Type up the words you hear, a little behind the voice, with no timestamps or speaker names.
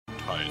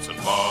Tights and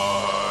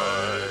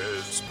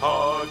Fights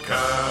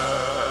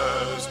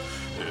podcast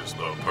is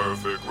the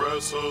perfect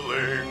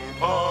wrestling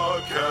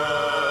podcast.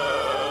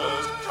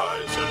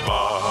 Tights and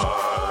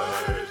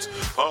Fights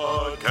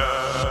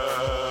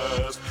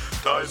podcast.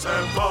 Tights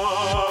and Fights.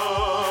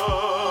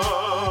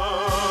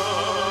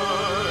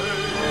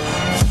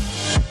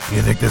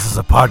 You think this is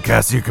a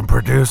podcast you can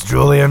produce,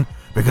 Julian?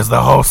 Because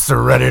the hosts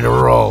are ready to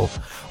roll.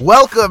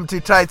 Welcome to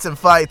Tights and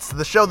Fights,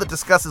 the show that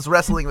discusses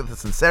wrestling with the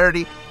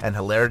sincerity and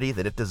hilarity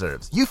that it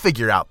deserves. You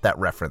figure out that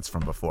reference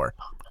from before.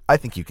 I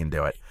think you can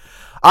do it.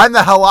 I'm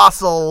the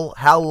Halossal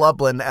Hal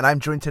Lublin, and I'm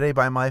joined today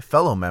by my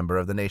fellow member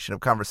of the Nation of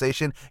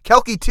Conversation,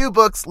 Kelky Two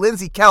Books,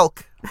 Lindsay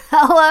Kelk.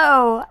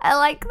 Hello. I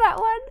like that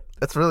one.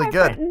 That's really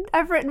good.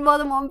 I've written more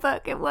than one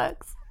book. It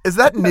works. Is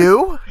that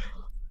new?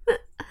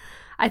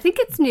 I think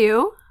it's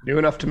new. New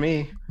enough to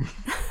me.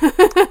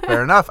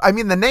 Fair enough. I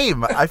mean, the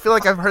name. I feel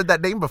like I've heard that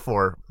name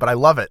before, but I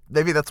love it.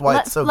 Maybe that's why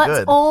it's so good.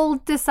 Let's all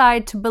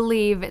decide to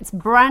believe it's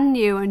brand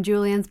new and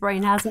Julian's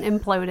brain hasn't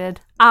imploded.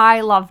 I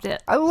loved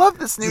it. I love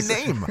this new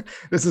name.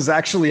 This is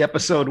actually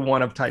episode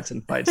 1 of Tights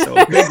and Fights, so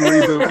a big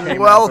reboot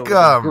came Welcome.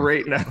 out, so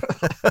great now.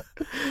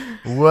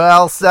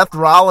 Well, Seth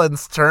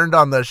Rollins turned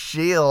on the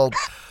Shield.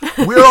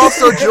 We're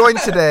also joined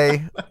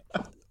today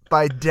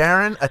by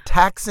Darren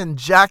Ataxin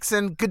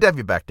Jackson. Good to have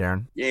you back,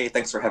 Darren. Yay,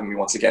 thanks for having me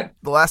once again.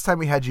 The last time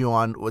we had you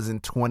on was in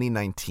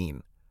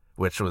 2019,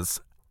 which was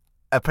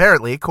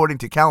apparently, according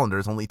to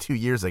calendars, only 2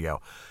 years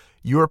ago.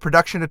 You're a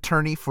production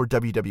attorney for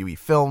WWE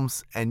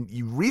Films, and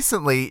you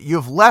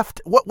have left.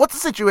 What's the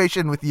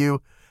situation with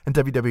you and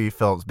WWE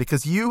Films?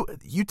 Because you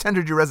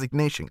tendered your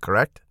resignation,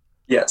 correct?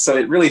 Yeah, so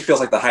it really feels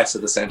like the heights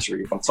of the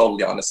century, if I'm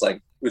totally honest.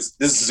 Like, this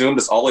zoomed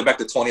us all the way back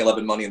to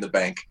 2011 Money in the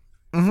Bank.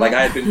 Mm-hmm. Like,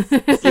 I had been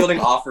fielding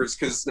offers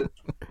because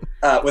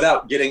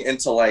without getting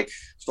into, like,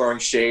 throwing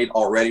shade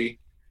already,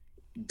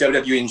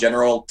 WWE in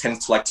general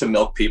tends to like to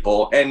milk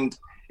people. And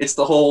it's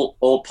the whole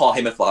old Paul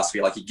Heyman philosophy.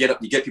 Like, you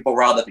get people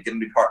riled up, you get them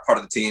to be part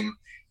of the team.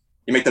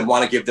 You make them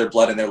want to give their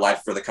blood and their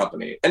life for the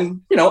company. And,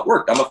 it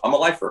worked. I'm a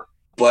lifer.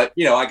 But,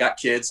 I got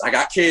kids. And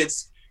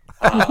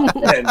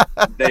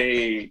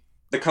the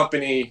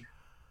company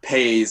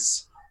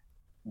pays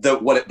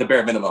the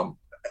bare minimum.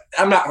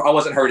 I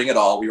wasn't hurting at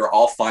all. We were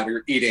all fine. We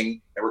were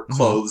eating. There were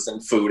clothes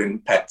and food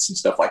and pets and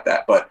stuff like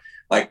that. But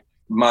like,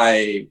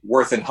 my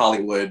worth in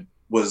Hollywood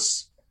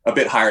was a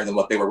bit higher than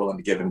what they were willing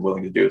to give and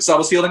willing to do. So I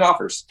was fielding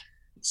offers.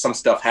 Some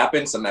stuff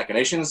happened, some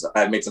machinations.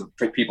 I made some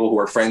people who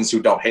were friends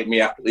who don't hate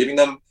me after leaving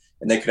them,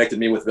 and they connected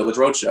me with Village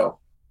Roadshow.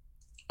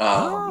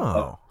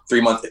 A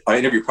 3-month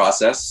interview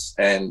process,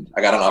 and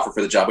I got an offer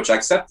for the job, which I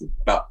accepted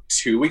about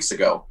 2 weeks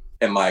ago.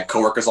 And my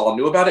coworkers all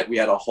knew about it. We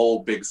had a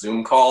whole big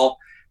Zoom call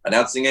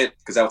announcing it,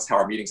 because that's how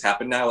our meetings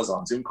happen now, is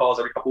on Zoom calls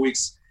every couple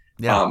weeks.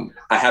 Yeah.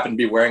 I happened to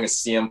be wearing a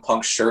CM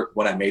Punk shirt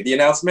when I made the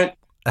announcement.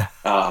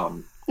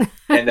 And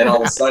then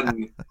all of a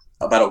sudden,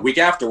 about a week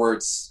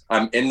afterwards,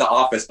 I'm in the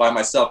office by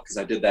myself, because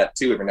I did that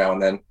too every now and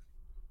then.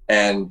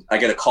 And I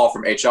get a call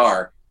from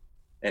HR,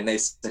 and they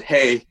said,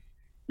 "Hey,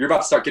 you're about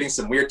to start getting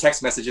some weird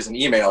text messages and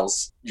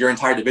emails. Your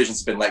entire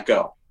division's been let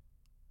go."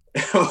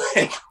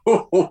 Like,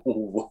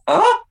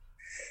 huh?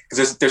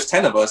 Because there's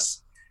 10 of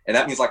us, and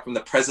that means, like, from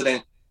the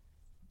president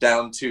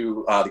down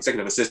to the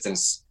executive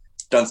assistants,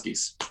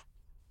 Dunskies.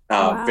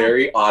 Wow.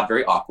 Very odd,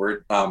 very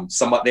awkward.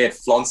 They had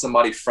flown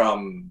somebody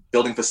from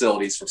building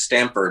facilities from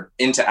Stanford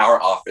into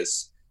our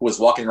office, who was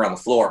walking around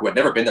the floor, who had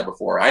never been there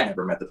before. I'd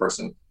never met the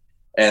person.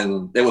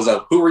 And it was a,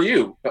 who are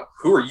you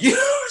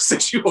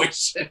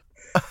situation.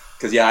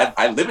 Because,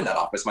 I live in that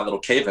office, my little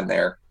cave in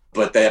there.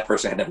 But that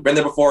person had never been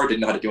there before,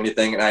 didn't know how to do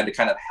anything. And I had to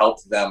kind of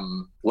help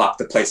them lock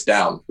the place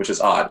down, which is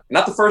odd.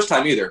 Not the first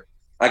time either.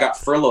 I got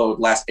furloughed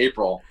last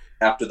April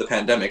after the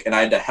pandemic, and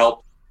I had to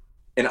help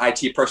an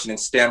IT person in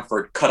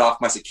Stanford cut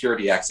off my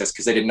security access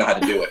because they didn't know how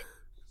to do it.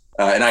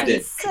 And I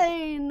did.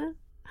 Insane.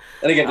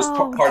 And again, just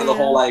part of the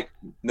whole, like,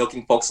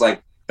 milking folks,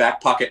 like,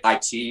 back pocket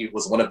IT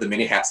was one of the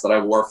many hats that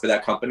I wore for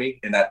that company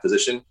in that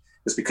position,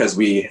 just because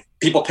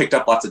people picked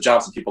up lots of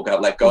jobs and people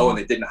got let go, and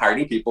they didn't hire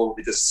new people.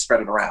 They just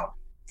spread it around,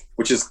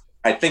 which is,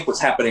 I think,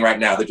 what's happening right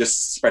now. They're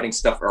just spreading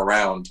stuff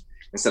around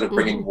instead of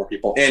bringing more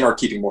people in or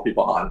keeping more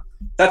people on.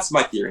 That's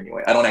my theory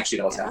anyway. I don't actually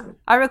know what's happening.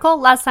 I recall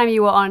last time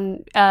you were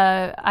on,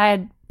 I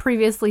had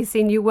previously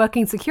seen you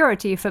working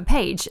security for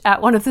Paige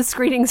at one of the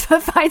screenings for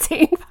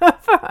Fighting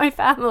for My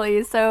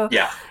Family. So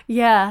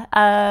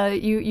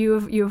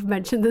you've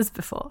mentioned this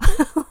before.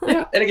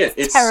 Yeah, and again,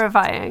 it's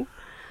terrifying.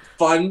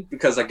 Fun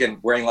because, again,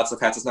 wearing lots of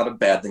hats is not a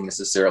bad thing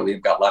necessarily.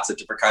 You've got lots of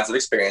different kinds of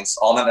experience,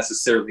 all not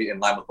necessarily in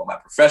line with what my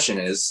profession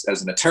is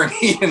as an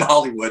attorney in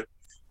Hollywood.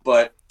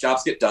 But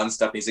jobs get done,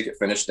 stuff needs to get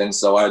finished, and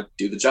so I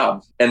do the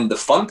job. And the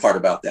fun part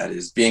about that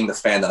is, being the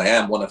fan that I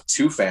am, one of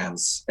 2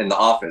 fans in the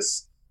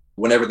office,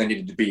 whenever there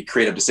needed to be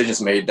creative decisions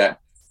made that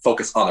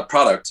focus on a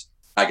product,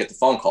 I get the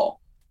phone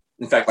call.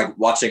 In fact, like,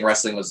 watching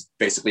wrestling was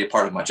basically a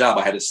part of my job.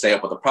 I had to stay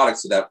up with the product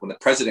so that when the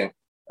president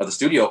of the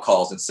studio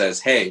calls and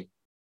says, "Hey,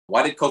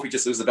 why did Kofi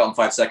just lose the belt in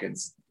 5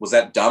 seconds? Was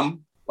that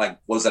dumb? Like,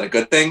 was that a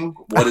good thing?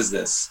 What is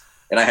this?"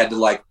 And I had to,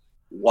 like,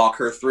 walk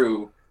her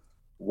through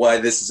why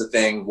this is a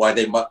thing, what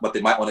they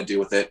might want to do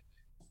with it.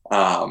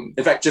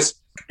 In fact,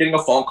 just getting a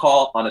phone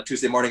call on a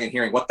Tuesday morning and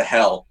hearing what the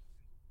hell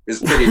is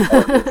pretty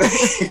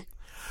important.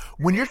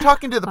 When you're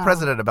talking to the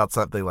president about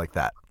something like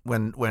that,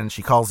 when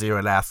she calls you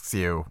and asks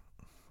you,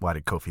 why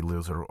did Kofi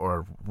lose,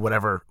 or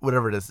whatever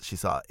it is that she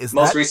saw, is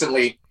most that...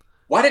 recently,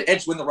 why did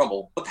Edge win the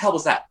Rumble? What the hell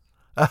was that?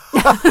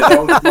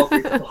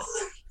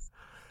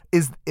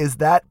 Is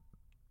that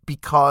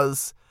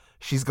because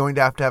she's going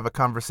to have a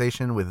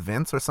conversation with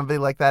Vince or somebody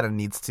like that and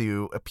needs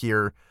to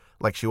appear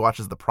like she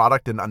watches the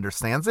product and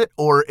understands it?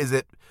 Or is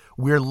it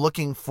we're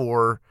looking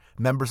for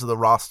members of the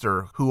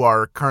roster who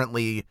are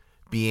currently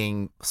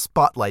being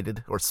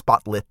spotlighted or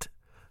spotlit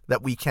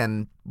that we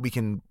can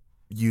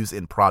use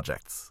in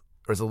projects?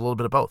 Or is it a little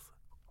bit of both?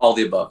 All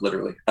the above,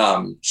 literally.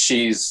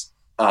 She's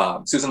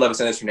Susan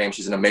Levison is her name.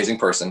 She's an amazing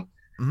person.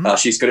 Mm-hmm.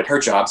 She's good at her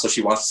job, so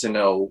she wants to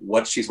know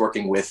what she's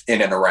working with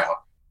in and around.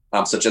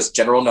 So just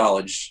general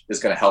knowledge is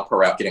going to help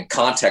her out. Getting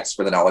context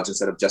for the knowledge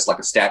instead of just like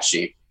a stat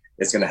sheet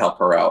is going to help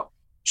her out.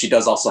 She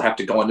does also have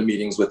to go into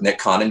meetings with Nick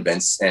Khan and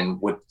Vince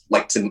and would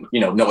like to,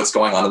 know what's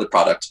going on in the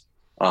product.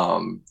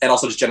 And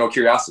also just general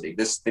curiosity.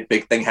 This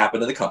big thing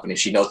happened in the company.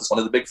 She knows it's one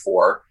of the big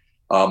four.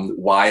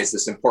 Why is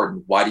this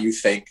important? Why do you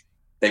think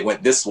they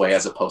went this way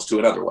as opposed to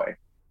another way?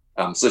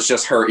 So it's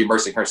just her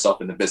immersing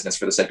herself in the business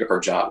for the sake of her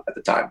job at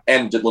the time,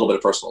 and a little bit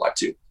of personal life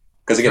too.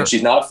 Because again,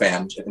 she's not a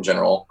fan in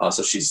general,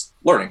 so she's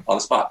learning on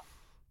the spot.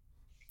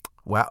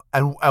 Wow!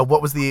 And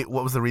what was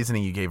the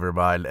reasoning you gave her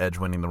about Edge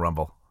winning the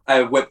Rumble?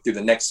 I went through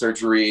the neck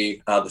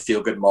surgery, the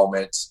feel good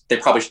moment. They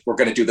probably were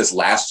going to do this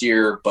last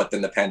year, but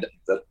then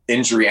the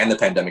injury and the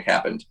pandemic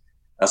happened.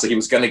 So he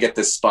was going to get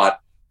this spot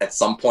at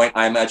some point,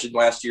 I imagine,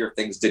 last year.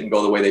 Things didn't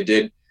go the way they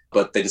did,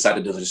 but they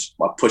decided to just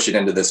push it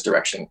into this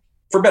direction,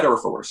 for better or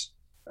for worse.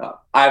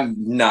 I'm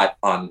not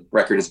on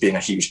record as being a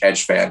huge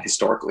Edge fan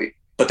historically,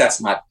 but that's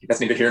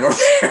neither here nor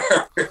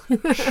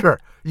there. Sure,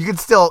 you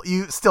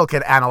still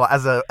can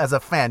analyze as a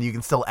fan. You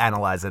can still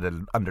analyze it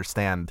and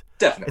understand.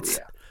 Definitely,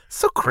 yeah.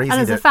 So crazy. And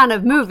as a fan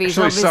of movies,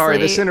 Actually, obviously. sorry,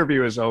 this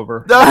interview is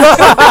over.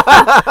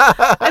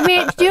 I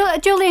mean,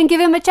 Julian, give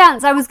him a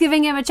chance. I was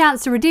giving him a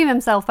chance to redeem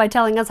himself by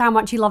telling us how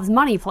much he loves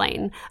Money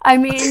Plane. I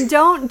mean,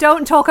 don't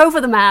talk over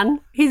the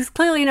man. He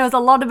clearly knows a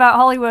lot about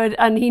Hollywood,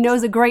 and he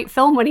knows a great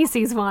film when he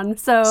sees one.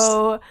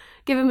 So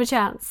give him a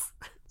chance.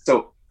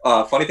 So,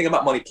 funny thing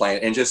about Money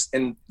Plane, and just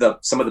in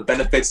some of the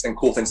benefits and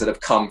cool things that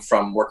have come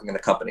from working in the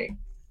company.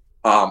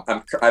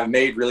 I've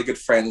made really good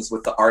friends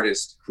with the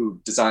artist who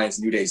designs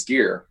New Day's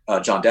gear,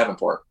 John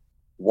Davenport.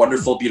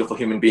 Wonderful, beautiful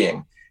human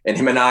being. And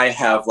him and I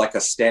have like a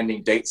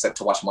standing date set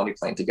to watch Money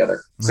Plane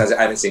together. Because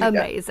I haven't seen it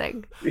yet.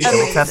 Amazing. It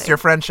will test your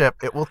friendship.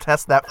 It will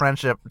test that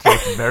friendship to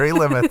its very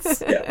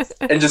limits. Yeah.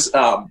 And just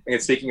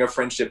and speaking of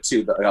friendship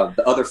too,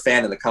 the other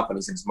fan in the company,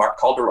 his name's Mark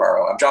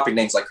Calderaro. I'm dropping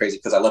names like crazy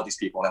because I love these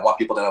people and I want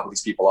people to know who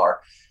these people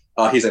are.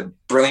 He's a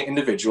brilliant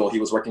individual. He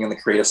was working on the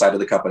creative side of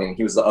the company, and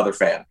he was the other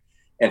fan.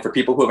 And for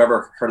people who have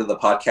ever heard of the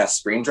podcast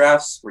Screen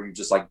Drafts, where you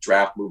just like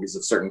draft movies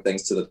of certain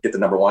things to get the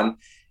number one,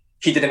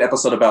 he did an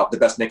episode about the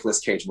best Nicolas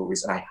Cage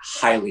movies, and I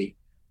highly,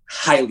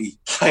 highly,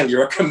 highly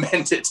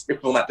recommend it.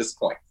 It will not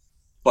disappoint.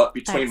 But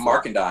between Excellent.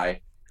 Mark and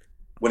I,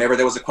 whenever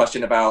there was a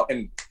question about,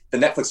 and the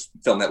Netflix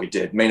film that we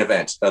did, Main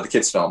Event, the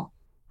kids film,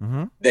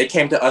 they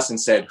came to us and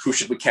said, who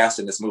should we cast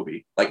in this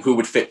movie? Like, who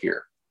would fit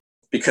here?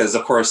 Because,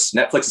 of course,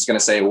 Netflix is going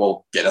to say,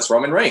 well, get us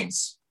Roman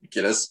Reigns,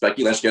 get us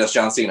Becky Lynch, get us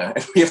John Cena.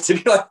 And we have to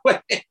be like,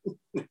 wait.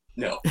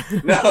 No.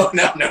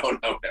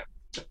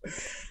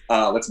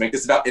 Let's make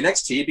this about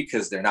NXT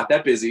because they're not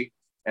that busy.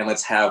 And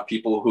let's have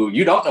people who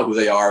you don't know who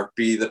they are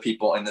be the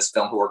people in this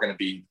film who are going to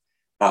be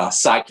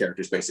side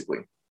characters, basically.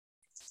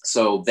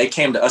 So they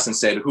came to us and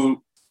said,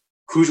 who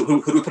do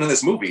we put in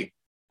this movie?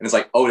 And it's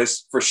like,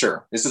 Otis, for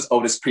sure. This is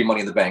Otis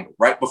pre-Money in the Bank,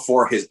 right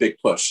before his big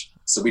push.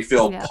 So we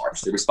feel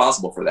partially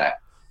responsible for that.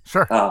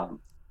 Sure.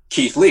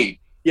 Keith Lee,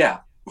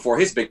 before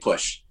his big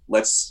push.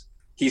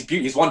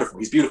 He's wonderful.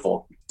 He's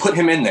beautiful. Put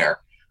him in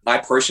there. I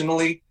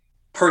personally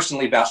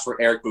vouched for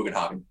Eric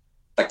Bugenhagen.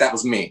 Like, that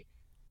was me.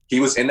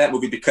 He was in that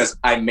movie because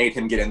I made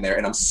him get in there,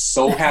 and I'm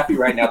so happy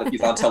right now that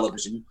he's on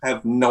television. You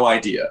have no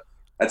idea.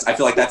 I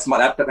feel like that's my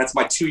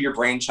 2-year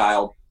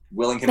brainchild,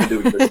 willing him to do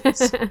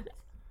existence.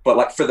 But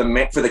like for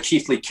the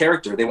Keith Lee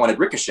character, they wanted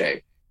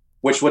Ricochet,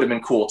 which would have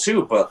been cool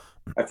too. But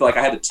I feel like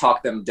I had to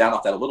talk them down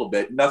off that a little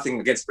bit. Nothing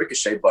against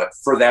Ricochet, but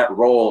for that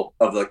role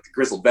of the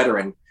grizzled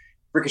veteran,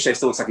 Ricochet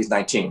still looks like he's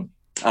 19.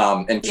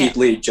 And Keith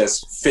Lee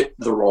just fit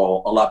the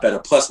role a lot better.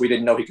 Plus, we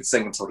didn't know he could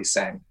sing until he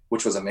sang,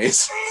 which was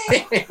amazing.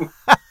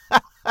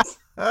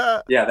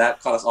 That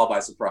caught us all by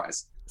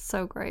surprise.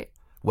 So great.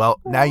 Well,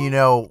 now you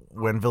know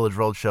when Village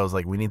Roadshow's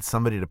like, we need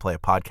somebody to play a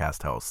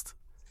podcast host.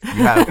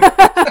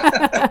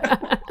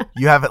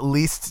 You have at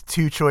least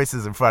 2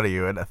 choices in front of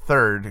you and a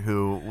third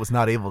who was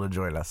not able to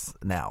join us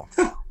now.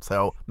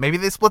 So maybe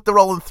they split the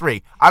role in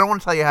 3. I don't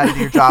want to tell you how to do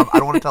your job. I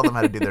don't want to tell them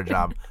how to do their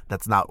job.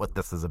 That's not what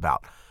this is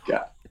about.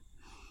 Yeah.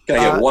 Can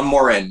I get one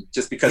more in?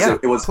 Just because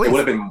it would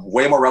have been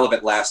way more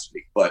relevant last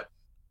week. But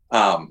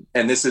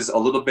and this is a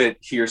little bit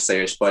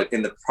hearsay-ish, but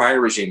in the prior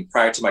regime,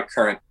 prior to my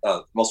current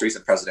most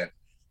recent president,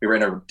 We were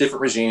in a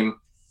different regime,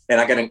 and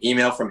I got an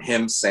email from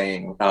him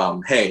saying,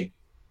 hey,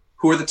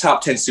 who are the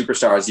top 10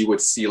 superstars you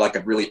would see like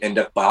a really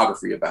in-depth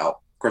biography about?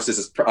 Of course, this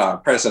is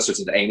predecessor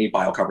to the A&E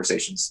Bio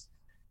Conversations.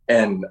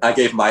 And I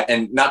gave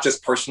and not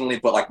just personally,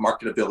 but like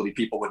marketability,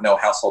 people would know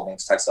household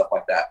names type stuff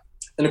like that.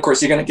 And of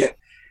course, you're going to get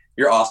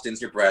your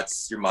Austins, your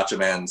Bretts, your Macho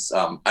Mans.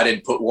 I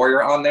didn't put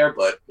Warrior on there,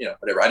 but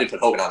whatever. I didn't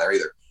put Hogan on there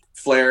either.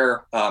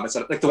 Flair, it's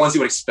like the ones you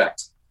would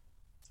expect.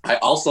 I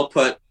also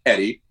put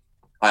Eddie.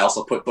 I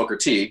also put Booker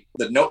T.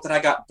 The note that I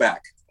got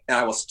back, and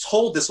I was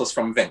told this was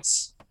from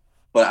Vince,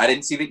 but I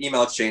didn't see the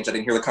email exchange. I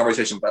didn't hear the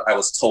conversation, but I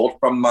was told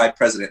from my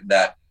president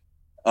that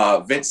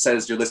Vince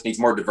says your list needs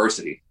more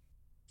diversity.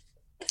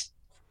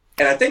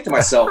 And I think to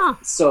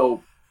myself,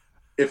 so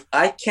if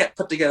I can't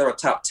put together a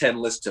top 10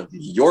 list of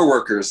your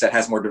workers that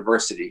has more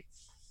diversity,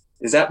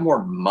 is that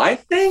more my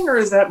thing or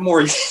is that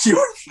more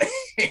your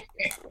thing?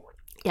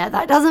 Yeah,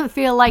 that doesn't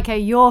feel like a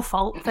your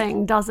fault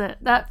thing, does it?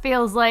 That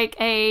feels like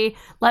a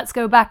let's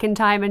go back in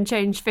time and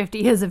change 50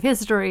 years of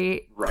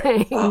history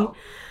thing.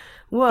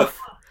 Woof.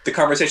 The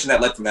conversation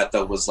that led from that,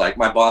 though, was like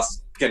my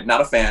boss, again,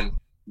 not a fan,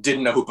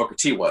 didn't know who Booker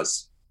T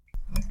was.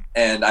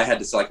 And I had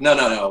to say, like,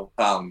 no.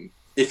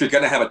 If you're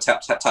going to have a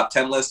top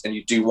 10 list and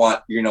you do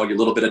want, your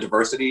little bit of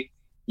diversity,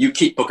 you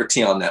keep Booker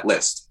T on that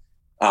list.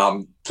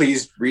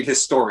 Please read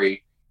his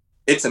story.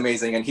 It's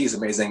amazing and he's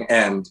amazing.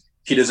 And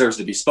he deserves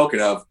to be spoken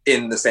of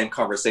in the same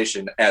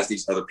conversation as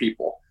these other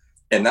people.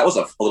 And that was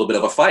a little bit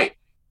of a fight.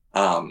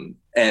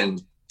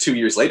 And 2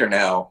 years later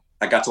now,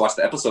 I got to watch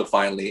the episode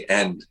finally,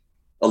 and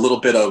a little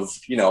bit of,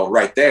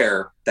 right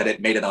there that it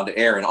made it onto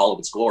air in all of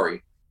its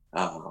glory.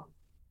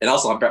 And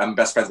also I'm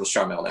best friends with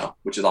Charmel now,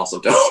 which is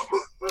also dope.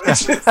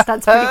 That's pretty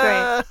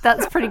great.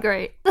 That's pretty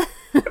great.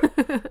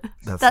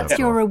 That's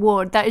your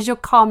reward. That is your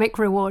karmic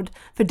reward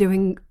for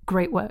doing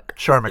great work.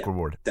 Charmic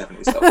reward.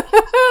 Definitely so.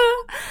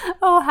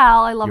 Oh,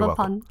 Hal, I love You're a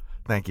welcome. pun.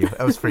 Thank you.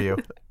 That was for you.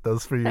 That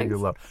was for you. Thanks. You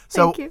love.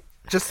 So, Thank you.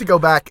 just to go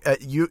back,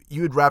 you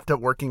had wrapped up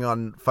working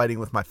on Fighting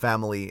with My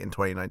Family in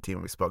 2019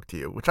 when we spoke to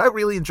you, which I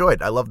really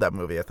enjoyed. I loved that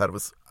movie. I thought it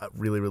was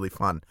really, really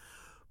fun.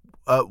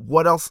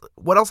 What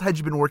else had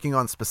you been working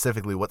on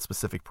specifically? What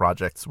specific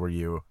projects were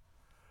you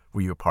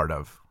a part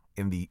of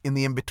in the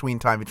in-between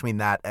time between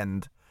that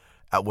and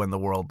when the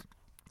world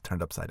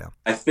turned upside down?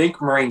 I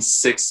think Marine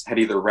 6 had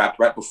either wrapped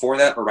right before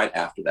that or right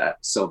after that.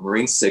 So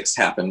Marine 6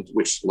 happened,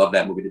 which love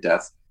that movie to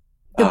death.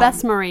 The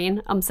best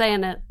Marine. I'm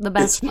saying it. The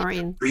best It's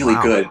Marine. Really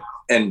Wow. good.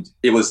 And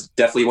it was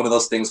definitely one of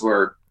those things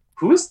where,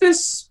 who is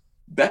this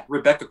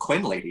Rebecca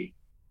Quinn lady?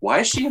 Why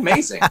is she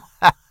amazing?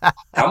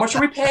 How much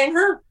are we paying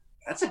her?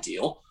 That's a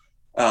deal.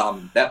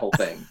 That whole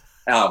thing.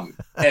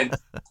 And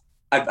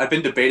I've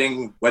been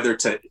debating whether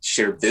to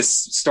share this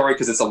story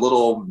because it's a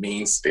little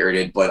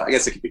mean-spirited, but I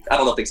guess it could be. I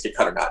don't know if things get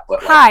cut or not.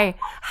 But Hi,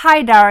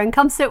 Darren.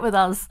 Come sit with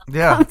us.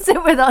 Yeah. Come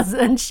sit with us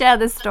and share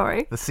this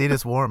story. The seat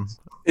is warm.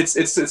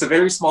 it's a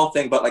very small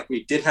thing, but like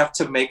we did have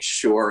to make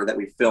sure that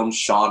we filmed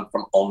Sean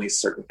from only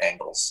certain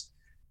angles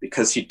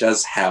because he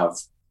does have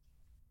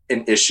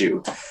an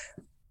issue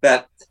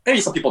that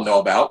maybe some people know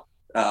about.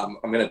 I'm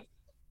gonna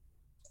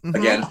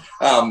again.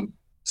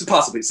 So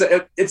possibly.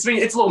 So it's a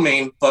little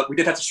mean, but we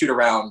did have to shoot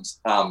around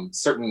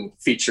certain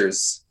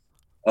features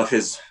of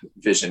his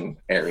vision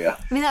area.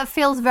 I mean, that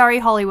feels very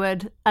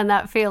Hollywood, and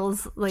that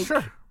feels like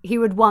Sure. he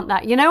would want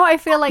that. I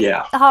feel like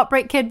Yeah. the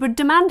Heartbreak Kid would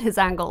demand his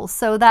angles,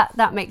 so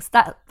that makes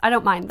that. I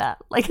don't mind that.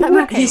 Like, I'm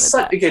okay He's with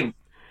such, that. again,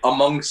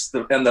 amongst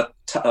on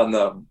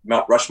the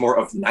Mount Rushmore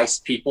of nice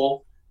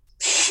people.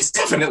 He's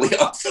definitely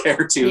up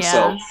there too.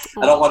 Yeah.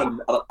 So I don't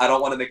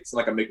want to make it seem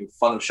like I'm making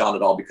fun of Sean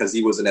at all because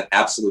he was an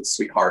absolute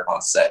sweetheart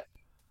on set.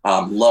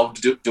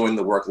 Loved doing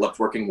the work, loved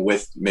working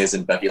with Miz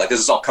and Becky. Like this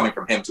is all coming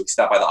from him. So he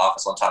stopped by the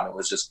office one time and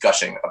was just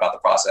gushing about the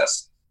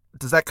process.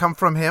 Does that come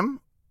from him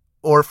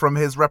or from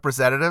his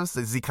representatives?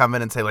 Does he come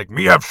in and say like,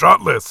 "Me have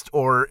shot list,"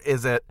 or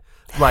is it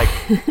like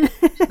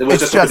It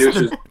was It's just the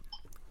just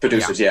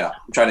producers, yeah,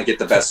 trying to get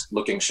the best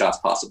looking shots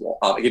possible.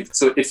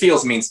 So it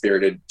feels mean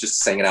spirited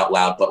just saying it out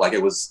loud, but like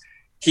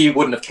he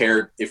wouldn't have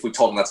cared if we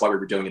told him that's why we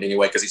were doing it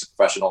anyway because he's a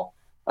professional.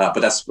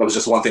 But that was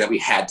just one thing that we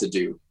had to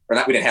do, or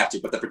not we didn't have to,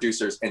 but the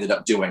producers ended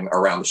up doing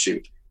around the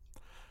shoot.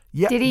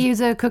 Yeah, Did he use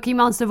a Cookie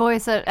Monster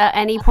voice at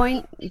any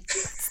point?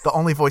 it's the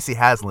only voice he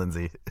has,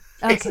 Lindsay.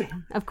 Okay,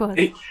 of course.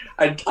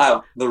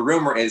 The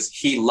rumor is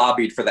he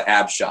lobbied for the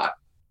ab shot.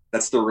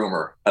 That's the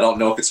rumor. I don't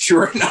know if it's true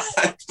or not.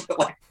 But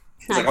like,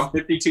 he's like, I'm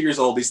 52 years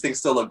old. These things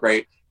still look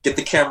great. Get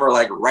the camera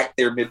like right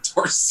there mid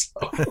torso.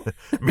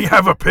 Me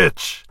have a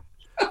pitch.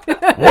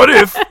 What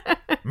if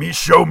me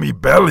show me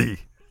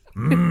belly?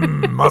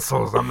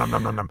 Muscles. Nom, nom,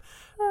 nom, nom, nom.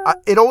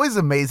 It always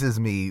amazes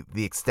me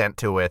the extent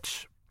to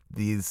which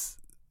these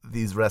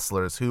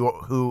wrestlers,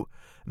 who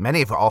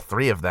many of all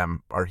three of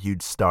them are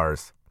huge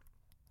stars.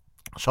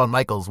 Shawn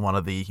Michaels, one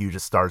of the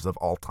hugest stars of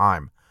all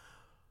time.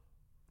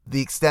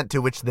 The extent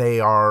to which they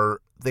are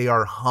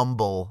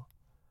humble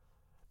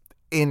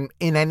in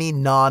any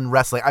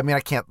non-wrestling. I mean,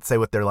 I can't say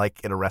what they're like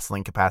in a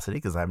wrestling capacity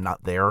because I'm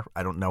not there.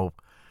 I don't know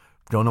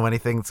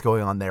anything that's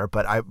going on there.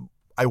 But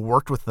I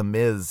worked with The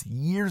Miz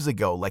years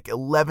ago, like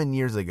 11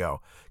 years ago.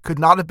 Could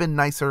not have been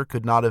nicer,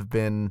 could not have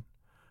been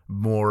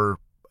more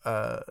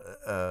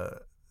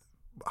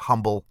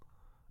humble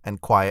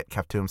and quiet,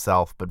 kept to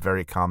himself, but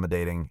very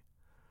accommodating.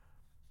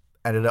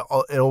 And it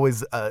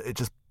always it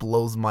just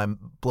blows my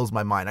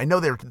mind. I know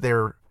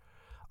they're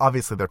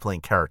obviously they're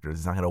playing characters.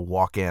 He's not going to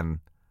walk in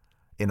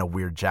a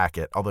weird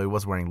jacket, although he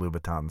was wearing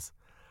Louboutins,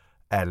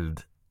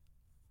 and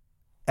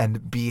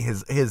be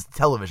his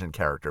television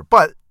character.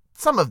 But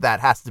some of that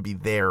has to be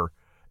there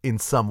in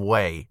some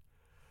way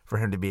for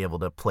him to be able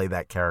to play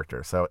that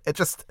character. So it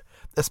just,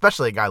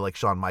 especially a guy like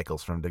Shawn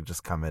Michaels, for him to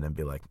just come in and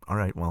be like, all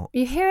right, well.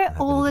 You hear it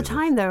all the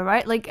time though,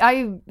 right? Like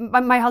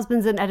my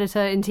husband's an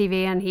editor in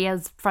TV, and he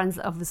has friends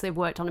that obviously have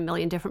worked on a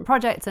million different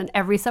projects, and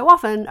every so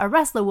often a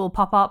wrestler will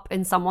pop up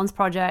in someone's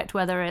project,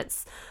 whether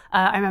it's,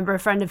 I remember a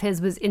friend of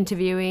his was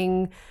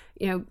interviewing,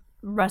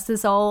 rest his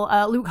soul,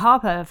 Luke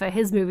Harper for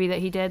his movie that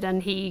he did,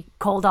 and he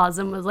called us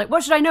and was like,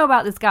 what should I know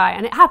about this guy?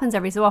 And it happens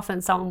every so often.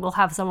 Someone will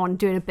have someone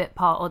doing a bit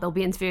part, or they'll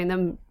be interviewing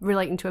them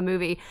relating to a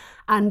movie.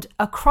 And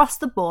across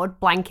the board,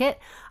 blanket,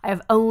 I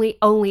have only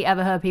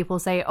ever heard people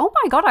say, oh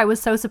my God, I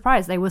was so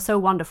surprised. They were so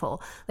wonderful.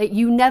 Like,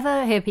 you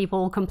never hear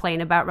people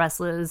complain about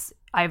wrestlers.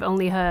 I've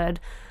only heard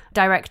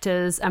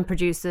directors and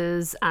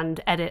producers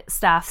and edit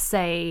staff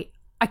say,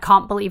 I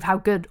can't believe how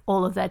good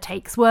all of their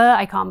takes were.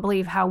 I can't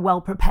believe how well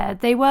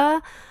prepared they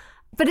were.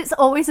 But it's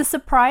always a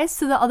surprise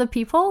to the other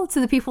people, to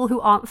the people who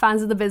aren't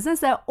fans of the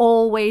business. They're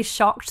always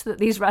shocked that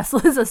these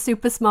wrestlers are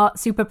super smart,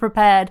 super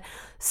prepared,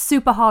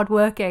 super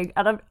hardworking.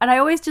 And I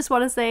always just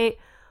want to say,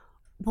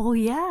 well,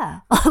 yeah,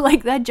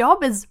 like their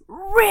job is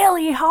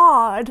really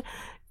hard.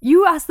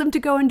 You asked them to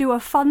go and do a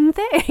fun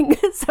thing.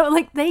 So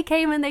like they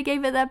came and they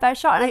gave it their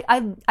best shot.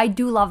 And I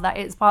do love that.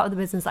 It's part of the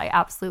business I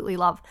absolutely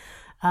love.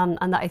 And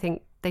that I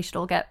think they should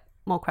all get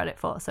more credit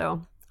for.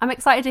 So I'm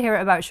excited to hear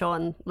it about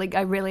Shawn. Like,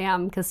 I really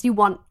am, because you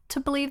want to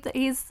believe that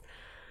he's,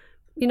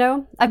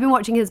 I've been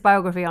watching his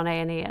biography on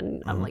A&E,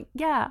 and I'm like,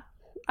 yeah,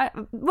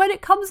 when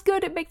it comes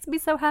good, it makes me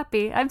so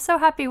happy. I'm so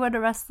happy when a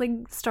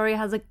wrestling story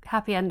has a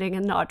happy ending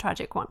and not a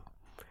tragic one.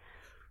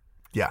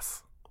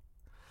 Yes.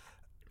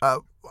 I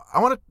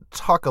want to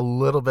talk a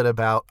little bit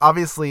about,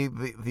 obviously,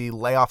 the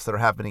layoffs that are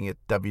happening at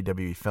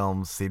WWE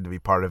Films seem to be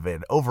part of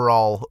it.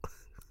 Overall,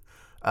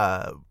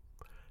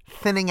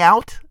 thinning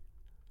out,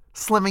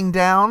 slimming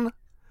down.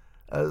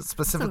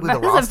 Specifically the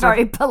roster. That's a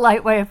very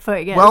polite way of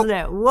putting it, well, isn't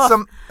it? Woof.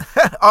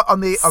 on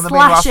the main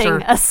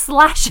roster, a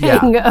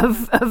slashing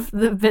of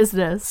the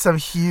business. Some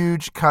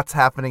huge cuts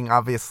happening.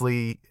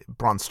 Obviously,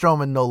 Braun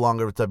Strowman no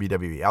longer with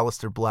WWE.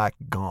 Aleister Black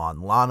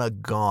gone. Lana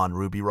gone.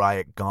 Ruby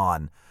Riott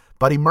gone.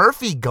 Buddy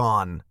Murphy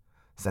gone.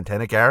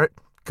 Santana Garrett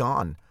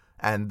gone.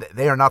 And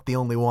they are not the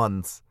only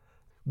ones.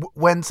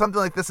 When something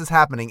like this is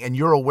happening and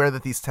you're aware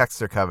that these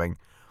texts are coming,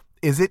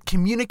 is it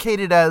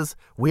communicated as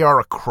we are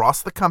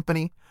across the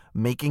company,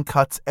 making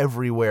cuts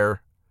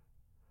everywhere?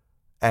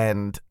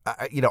 And,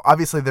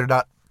 obviously they're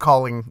not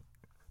calling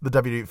the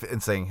WWE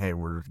and saying, hey,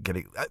 we're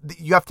getting...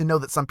 you have to know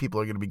that some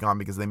people are going to be gone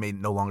because they may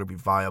no longer be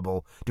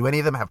viable. Do any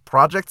of them have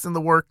projects in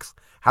the works?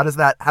 How does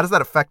that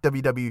affect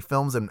WWE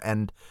Films,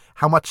 and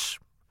how much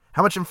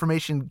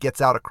information gets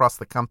out across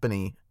the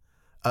company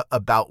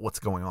about what's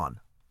going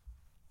on?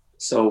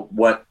 So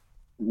what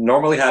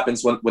normally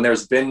happens when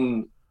there's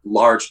been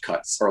large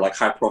cuts or like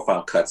high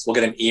profile cuts, we'll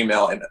get an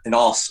email and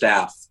all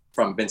staff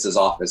from Vince's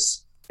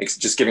office,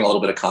 just giving a little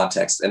bit of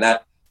context. And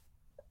that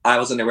I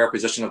was in a rare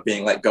position of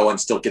being let go and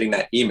still getting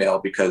that email,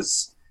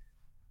 because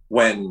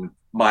when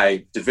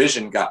my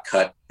division got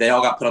cut, they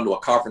all got put onto a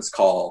conference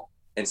call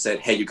and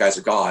said, hey, you guys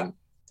are gone.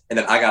 And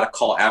then I got a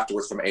call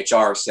afterwards from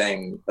HR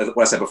saying what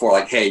I said before,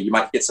 like, hey, you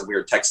might get some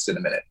weird texts in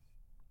a minute.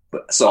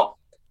 But so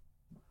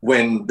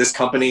when this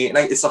company, and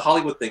it's a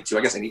Hollywood thing too,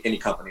 I guess any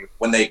company,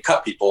 when they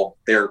cut people,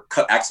 their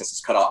cut access is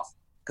cut off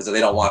because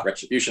they don't want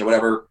retribution or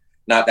whatever.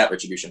 Not that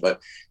retribution, but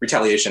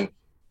retaliation,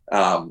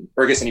 or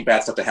I guess any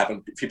bad stuff to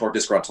happen. People are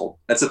disgruntled.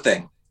 That's a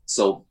thing.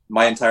 So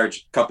my entire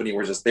company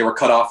they were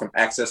cut off from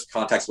access,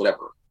 contacts,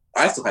 whatever.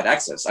 I still had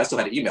access. I still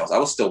had emails. I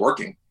was still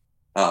working.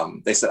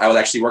 They said I would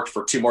actually work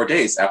for 2 more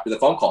days after the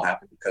phone call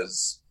happened,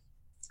 because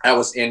I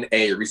was in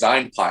a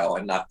resigned pile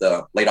and not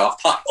the laid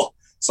off pile.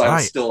 So I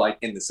was still like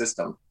in the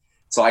system.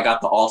 So I got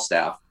the all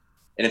staff,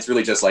 and it's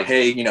really just like,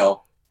 hey,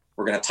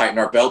 we're going to tighten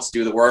our belts,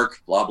 do the work,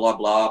 blah, blah,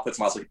 blah, put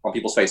smiles on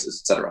people's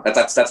faces, etc.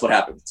 That's what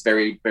happens. It's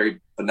very,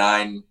 very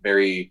benign,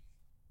 very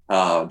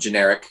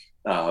generic,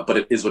 but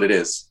it is what it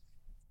is.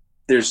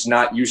 There's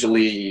not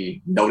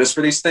usually notice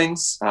for these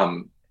things.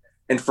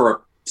 And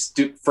for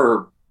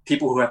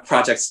people who have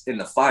projects in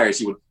the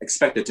fires, you would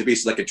expect it to be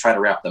so they could try to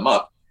wrap them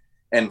up.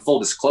 And full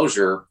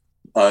disclosure,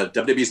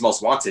 WWE's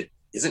Most Wanted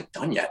isn't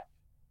done yet.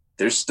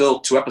 There's still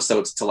 2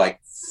 episodes to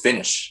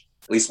finish,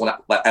 at least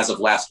as of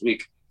last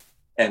week.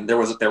 And there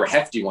were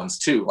hefty ones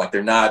too. Like,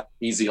 they're not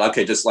easy.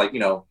 Okay, just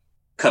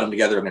cut them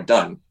together and they're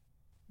done.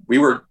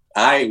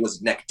 I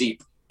was neck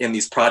deep in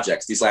these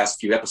projects, these last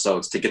few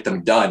episodes, to get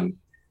them done.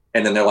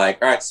 And then they're like,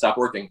 all right, stop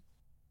working.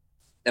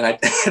 And I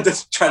had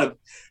to try to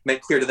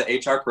make clear to the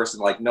HR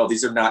person, no,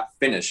 these are not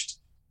finished.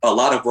 a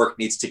lot of work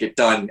needs to get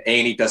done.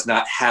 A&E does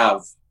not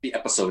have the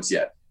episodes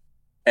yet.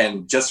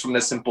 And just from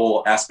the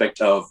simple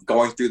aspect of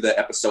going through the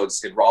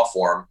episodes in raw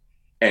form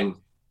and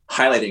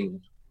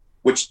highlighting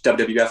which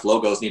WWF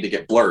logos need to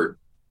get blurred,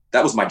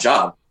 that was my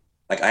job.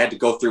 Like, I had to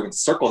go through and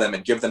circle them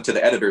and give them to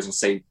the editors and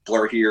say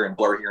blur here and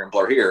blur here and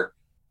blur here.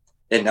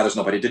 And now there's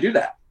nobody to do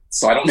that.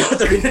 So I don't know what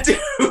they're going to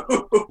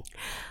do.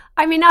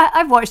 I mean,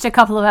 I've watched a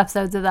couple of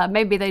episodes of that.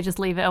 Maybe they just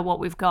leave it at what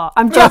we've got.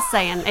 I'm just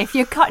saying, if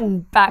you're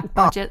cutting back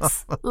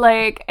budgets,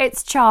 like,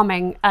 it's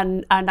charming,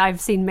 and I've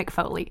seen Mick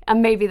Foley,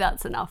 and maybe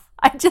that's enough.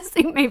 I just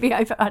think maybe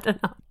I've had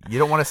enough. You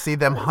don't want to see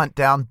them hunt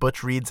down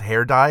Butch Reed's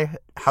hair dye?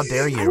 How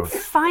dare you? I'm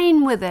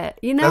fine with it.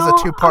 You know,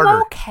 that's a two-parter.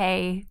 I'm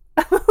okay.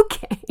 I'm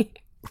okay.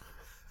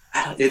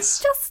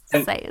 It's just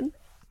saying.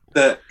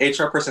 The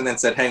HR person then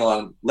said, hang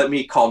on, let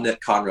me call Nick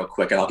Khan real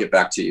quick and I'll get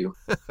back to you.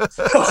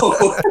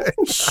 So,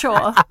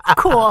 sure.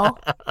 Cool.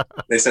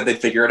 They said they'd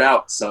figure it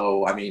out.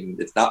 So, I mean,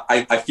 it's not,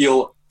 I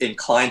feel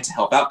inclined to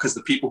help out because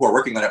the people who are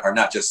working on it are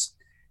not just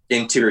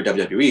interior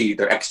WWE,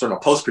 they're external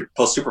post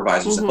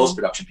supervisors and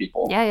post-production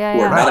people who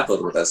are not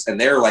affiliated with us. And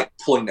they're like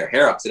pulling their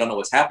hair out because they don't know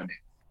what's happening.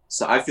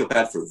 So I feel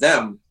bad for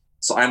them.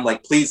 So I'm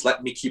like, please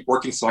let me keep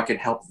working so I can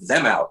help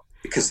them out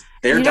because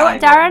they're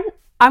dying. You know what, Darren?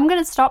 I'm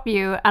going to stop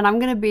you and I'm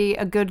going to be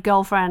a good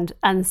girlfriend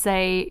and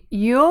say,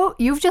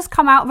 you've just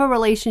come out of a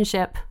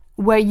relationship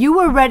where you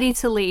were ready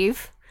to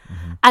leave.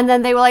 And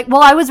then they were like,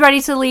 well, I was ready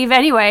to leave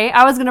anyway.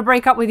 I was going to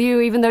break up with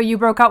you even though you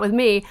broke up with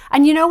me.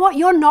 And you know what?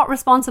 You're not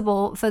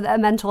responsible for their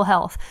mental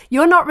health.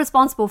 You're not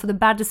responsible for the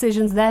bad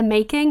decisions they're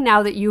making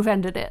now that you've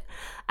ended it.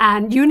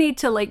 And you need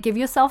to like give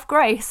yourself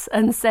grace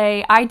and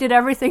say, I did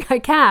everything I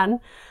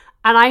can.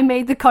 And I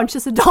made the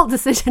conscious adult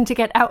decision to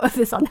get out of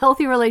this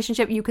unhealthy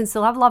relationship. You can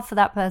still have love for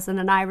that person,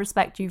 and I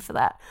respect you for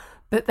that.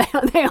 But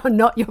they are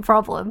not your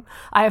problem.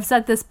 I have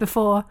said this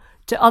before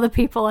to other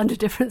people under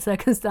different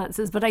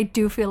circumstances, but I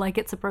do feel like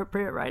it's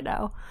appropriate right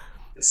now.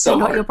 It's so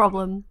not hard. Your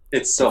problem.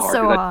 It's so hard.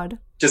 So hard.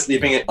 Just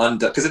leaving it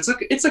undone because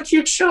it's a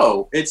cute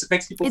show. It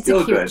makes people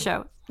feel good. It's a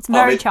cute show. It's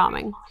very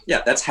charming.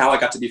 Yeah, that's how I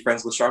got to be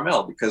friends with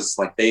Sharmell because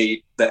like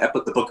the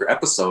Booker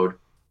episode.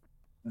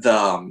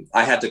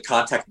 I had to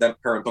contact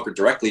her and Booker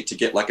directly to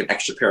get like an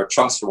extra pair of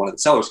trunks for one of the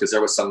sellers because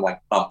there was some like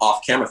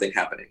off-camera thing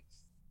happening,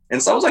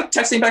 and so I was like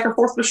texting back and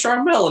forth with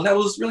Sharmell, and that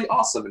was really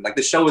awesome. And like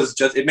the show is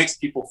just, it makes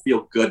people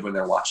feel good when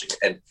they're watching it,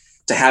 and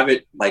to have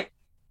it like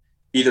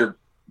either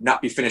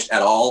not be finished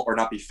at all or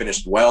not be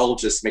finished well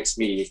just makes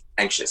me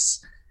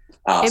anxious.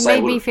 It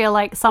made me feel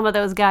like some of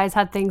those guys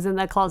had things in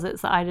their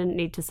closets that I didn't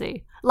need to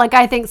see. Like,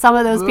 I think some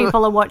of those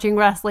people are watching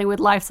wrestling with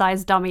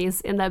life-size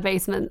dummies in their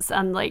basements,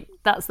 and, like,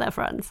 that's their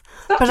friends.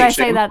 But I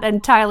say that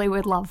entirely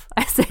with love.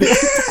 I say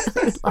that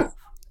entirely with love.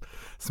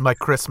 It's my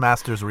Chris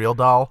Masters real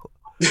doll.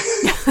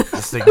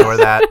 Just ignore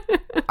that.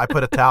 I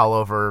put a towel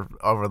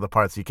over the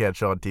parts you can't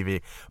show on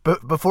TV.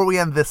 But before we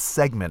end this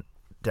segment,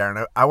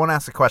 Darren, I want to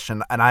ask a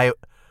question, and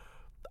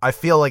I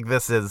feel like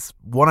this is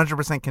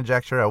 100%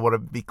 conjecture. I want to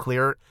be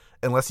clear,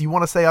 unless you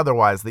want to say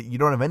otherwise, that you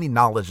don't have any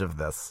knowledge of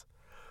this.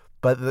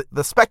 But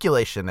the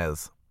speculation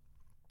is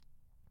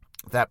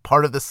that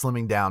part of the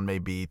slimming down may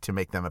be to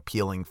make them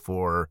appealing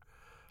for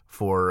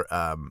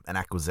an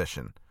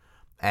acquisition.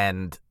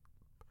 And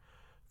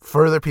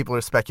further people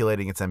are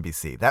speculating it's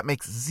NBC. That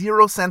makes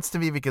zero sense to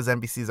me because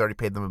NBC's already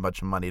paid them a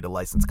bunch of money to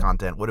license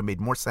content. Would have made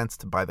more sense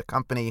to buy the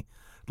company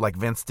like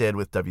Vince did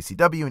with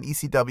WCW and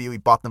ECW. He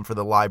bought them for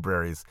the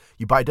libraries.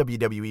 You buy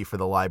WWE for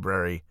the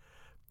library.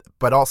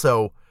 But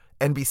also,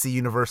 NBC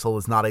Universal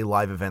is not a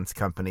live events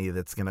company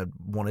that's going to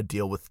want to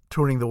deal with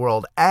touring the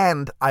world.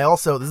 And I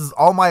also, this is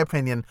all my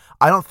opinion,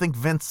 I don't think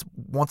Vince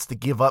wants to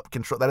give up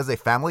control. That is a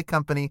family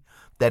company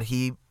that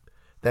he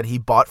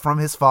bought from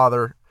his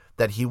father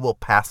that he will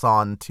pass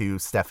on to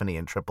Stephanie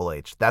and Triple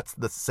H. That's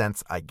the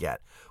sense I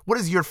get. What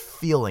is your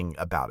feeling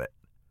about it?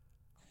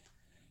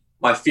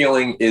 My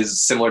feeling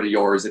is similar to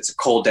yours. It's a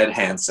cold, dead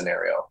hand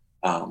scenario.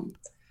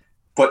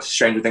 But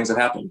stranger things have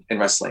happened in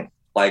wrestling.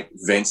 Like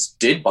Vince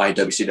did buy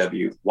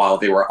WCW while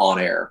they were on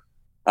air.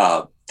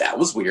 That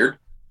was weird.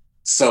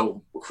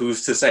 So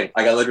who's to say?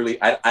 Like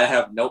I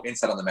have no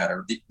insight on the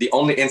matter. The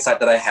only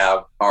insight that I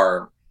have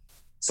are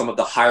some of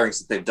the hirings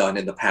that they've done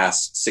in the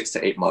past 6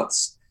 to 8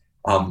 months.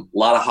 A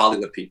lot of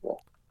Hollywood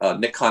people.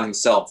 Nick Khan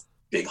himself,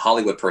 big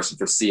Hollywood person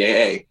for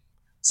CAA.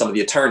 Some of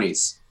the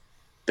attorneys,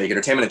 big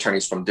entertainment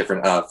attorneys from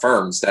different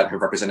firms that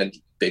have represented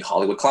big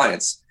Hollywood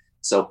clients.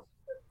 So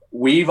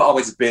we've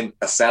always been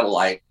a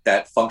satellite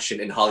that functioned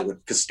in Hollywood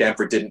because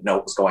Stanford didn't know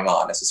what was going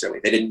on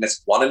necessarily. They didn't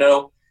want to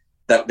know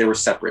that they were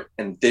separate,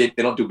 and they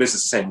don't do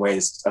business the same way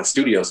as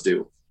studios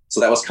do. So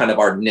that was kind of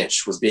our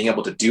niche, was being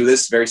able to do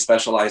this very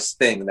specialized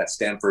thing that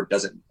Stanford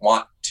doesn't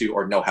want to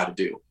or know how to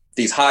do.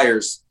 These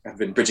hires have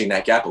been bridging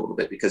that gap a little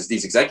bit because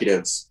these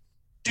executives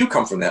do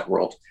come from that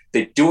world.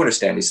 They do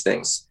understand these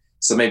things.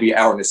 So maybe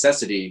our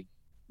necessity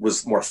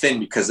was more thin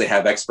because they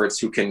have experts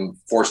who can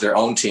forge their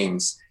own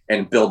teams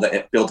and build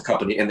the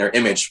company in their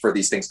image for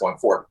these things going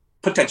forward.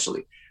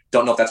 Potentially.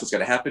 Don't know if that's what's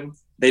going to happen.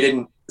 They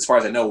didn't, as far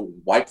as I know,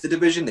 wipe the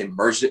division. They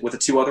merged it with the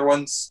two other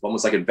ones. One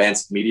was like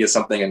advanced media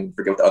something, and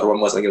forget what the other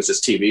one was. I think it was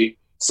just TV.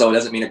 So it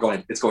doesn't mean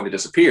it's going to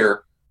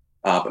disappear,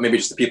 but maybe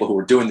just the people who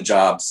were doing the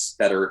jobs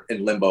that are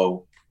in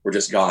limbo were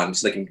just gone,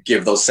 so they can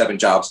give those 7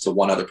 jobs to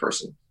one other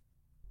person.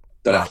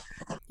 Don't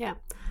know. Yeah.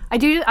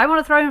 I want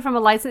to throw in from a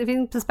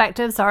licensing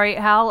perspective. Sorry,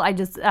 Hal, I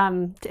just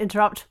to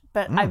interrupt,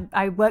 but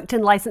I worked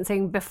in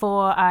licensing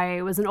before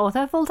I was an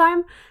author full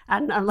time,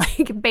 and I'm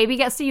like, baby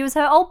gets to use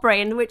her old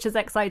brain, which is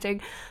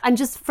exciting. And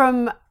just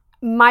from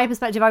my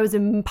perspective, I was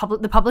in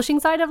the publishing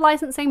side of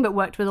licensing, but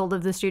worked with all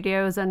of the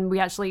studios, and we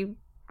actually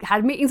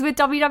had meetings with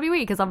WWE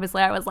because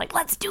obviously I was like,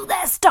 let's do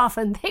their stuff,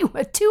 and they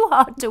were too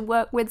hard to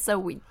work with, so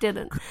we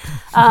didn't.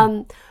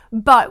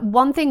 But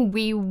one thing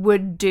we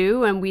would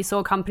do, and we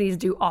saw companies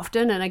do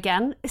often, and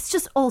again, it's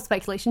just all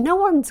speculation. No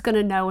one's going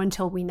to know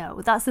until we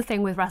know. That's the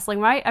thing with wrestling,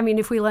 right? I mean,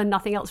 if we learn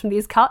nothing else from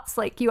these cuts,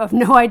 like, you have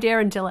no idea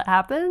until it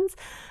happens.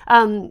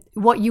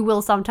 What you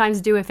will sometimes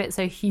do if it's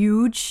a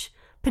huge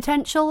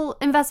potential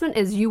investment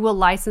is you will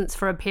license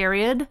for a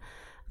period,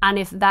 and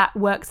if that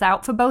works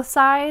out for both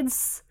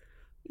sides,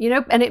 you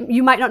know, and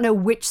you might not know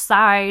which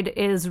side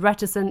is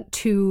reticent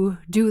to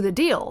do the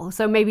deal.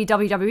 So maybe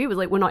WWE was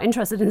like, we're not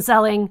interested in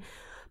selling,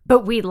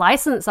 but we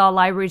license our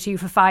library to you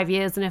for 5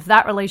 years, and if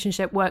that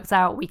relationship works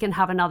out, we can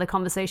have another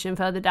conversation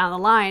further down the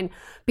line.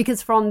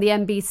 Because from the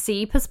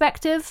NBC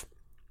perspective,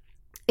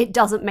 it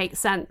doesn't make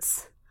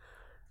sense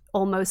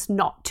almost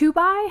not to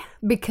buy,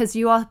 because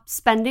you are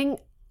spending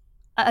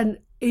an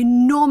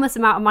enormous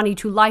amount of money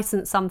to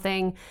license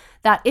something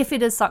that, if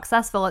it is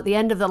successful at the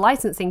end of the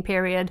licensing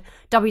period,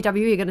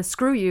 WWE are going to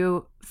screw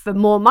you for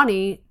more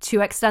money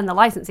to extend the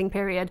licensing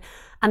period.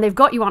 And they've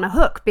got you on a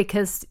hook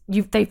because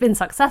they've been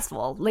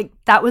successful. Like,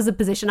 that was a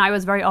position I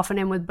was very often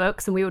in with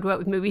books, and we would work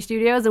with movie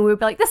studios, and we would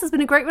be like, this has been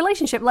a great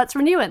relationship, let's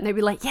renew it. And they'd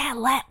be like, yeah,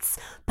 let's,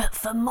 but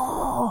for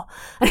more.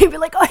 And he'd be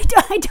like, oh,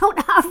 I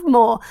don't have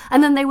more.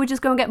 And then they would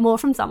just go and get more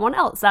from someone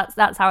else.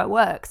 That's how it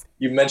works.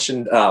 You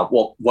mentioned,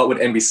 what would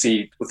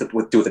NBC do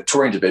with the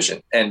touring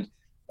division? And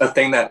a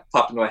thing that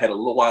popped into my head a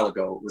little while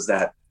ago was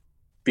that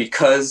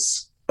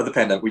because of the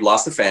pandemic, we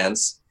lost the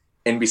fans.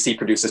 NBC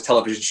produces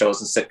television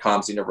shows and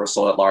sitcoms,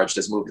 Universal at large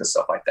does movies and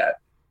stuff like that.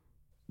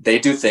 They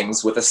do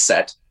things with a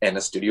set and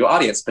a studio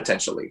audience,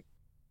 potentially.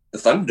 The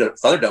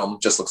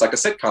Thunderdome just looks like a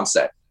sitcom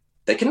set.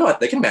 They can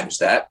manage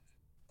that.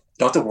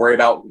 Don't have to worry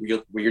about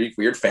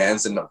weird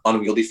fans and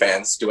unwieldy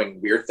fans doing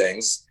weird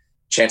things,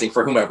 chanting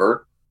for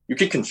whomever. You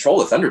can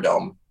control the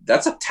Thunderdome.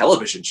 That's a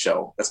television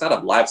show. That's not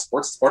a live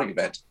sporting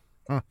event.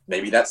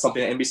 Maybe that's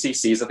something that NBC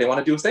sees that they want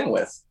to do a thing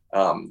with.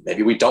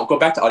 Maybe we don't go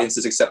back to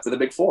audiences except for the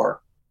big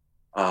four.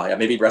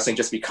 Maybe wrestling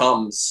just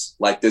becomes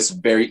like this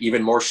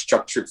even more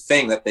structured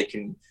thing that they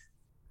can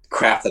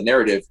craft the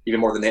narrative even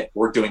more than they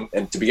were doing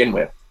and to begin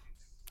with.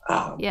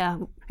 Yeah,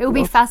 it would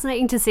be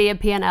fascinating to see a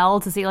P&L,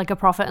 to see like a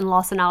profit and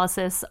loss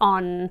analysis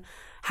on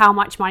how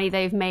much money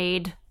they've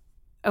made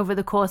over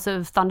the course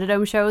of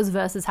Thunderdome shows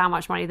versus how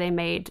much money they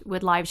made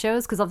with live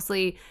shows. Because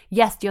obviously,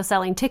 yes, you're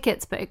selling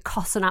tickets, but it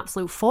costs an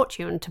absolute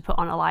fortune to put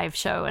on a live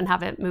show and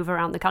have it move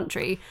around the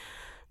country.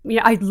 You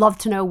know, I'd love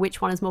to know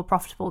which one is more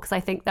profitable, because I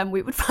think then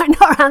we would find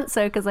our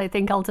answer, because I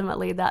think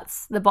ultimately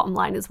that's the bottom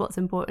line is what's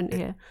important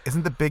here.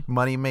 Isn't the big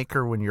money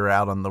maker when you're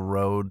out on the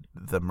road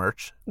the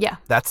merch? Yeah.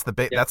 That's the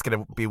big. Yeah. That's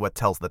going to be what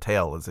tells the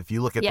tale. Is if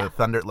you look at the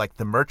Thunder, like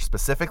the merch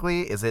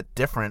specifically, is it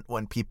different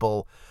when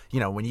people, you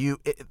know, when you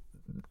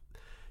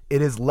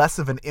it is less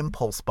of an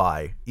impulse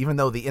buy, even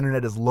though the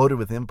internet is loaded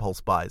with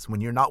impulse buys.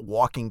 When you're not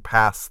walking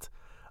past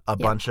a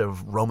bunch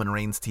of Roman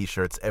Reigns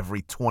t-shirts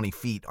every 20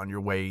 feet on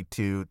your way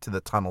to the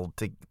tunnel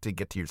to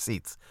get to your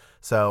seats.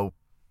 So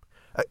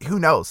who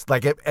knows?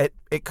 Like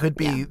it could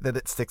be that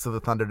it sticks to the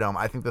Thunderdome.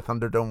 I think the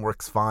Thunderdome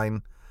works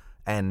fine,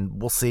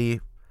 and we'll see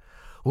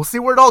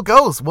where it all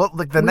goes. Well,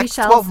 like the next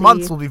 12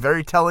 months will be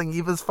very telling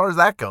even as far as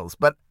that goes.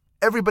 But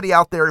everybody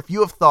out there, if you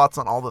have thoughts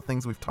on all the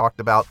things we've talked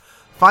about,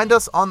 find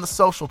us on the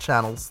social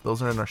channels.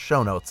 Those are in our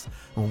show notes.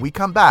 When we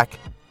come back,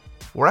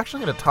 we're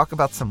actually going to talk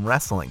about some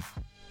wrestling.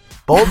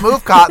 Bold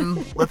move,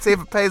 Cotton. Let's see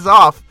if it pays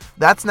off.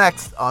 That's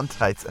next on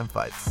Tights and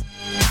Fights.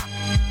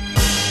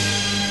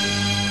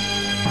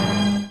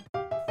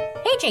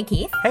 Hey, Jay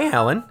Keith. Hey,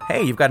 Helen.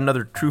 Hey, you've got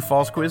another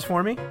true-false quiz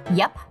for me?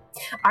 Yep.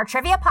 Our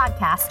trivia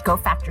podcast, Go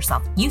Fact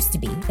Yourself, used to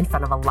be in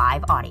front of a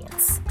live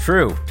audience.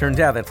 True. Turns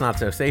out that's not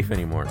so safe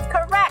anymore.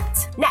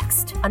 Correct.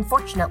 Next.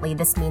 Unfortunately,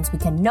 this means we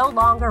can no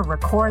longer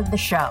record the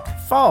show.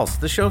 False.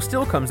 The show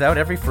still comes out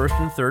every first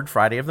and third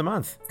Friday of the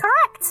month.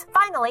 Correct.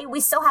 Finally, we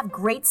still have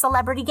great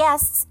celebrity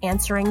guests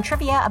answering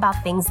trivia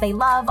about things they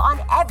love on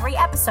every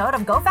episode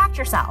of Go Fact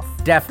Yourself.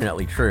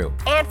 Definitely true.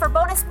 And for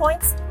bonus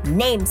points,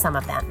 name some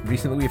of them.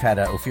 Recently, we've had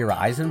Ophira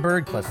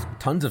Eisenberg, plus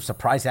tons of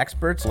surprise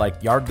experts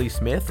like Yardley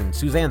Smith and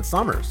Suzanne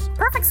Summers.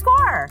 Perfect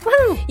score.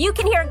 Woo! You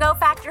can hear Go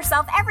Fact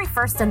Yourself every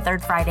first and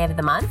third Friday of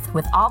the month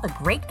with all the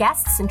great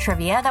guests and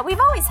trivia that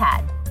we've always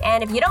had.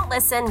 And if you don't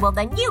listen, well,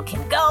 then you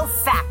can go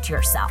fact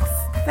yourself.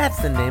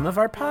 That's the name of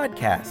our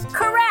podcast.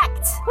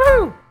 Correct.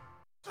 Woo!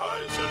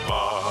 Tights and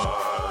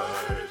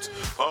Fights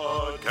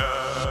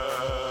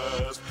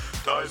Podcast.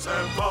 Tights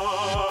and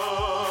Fights.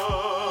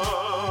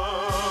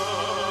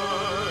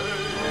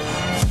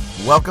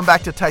 Welcome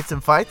back to Tights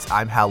and Fights.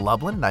 I'm Hal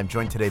Lublin, and I'm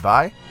joined today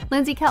by...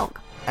 Lindsay Kelk.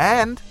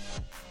 And...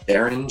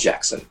 Darren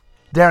Jackson.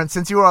 Darren,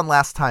 since you were on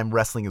last time,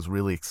 wrestling has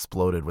really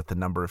exploded with the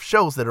number of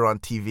shows that are on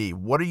TV.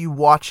 What are you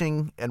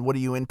watching, and what are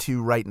you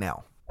into right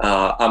now?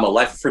 I'm a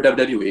lifer for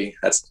WWE.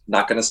 That's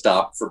not going to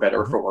stop, for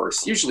better or for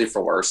worse. Usually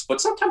for worse, but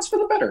sometimes for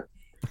the better.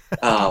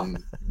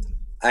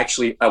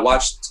 Actually, I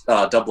watched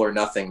Double or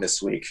Nothing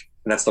this week,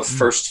 and that's the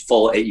first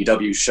full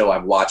AEW show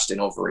I've watched in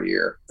over a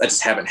year. I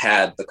just haven't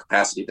had the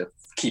capacity to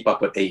keep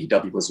up with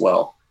AEW as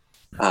well.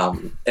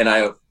 And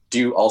I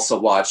do also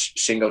watch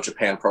Shingo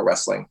Japan Pro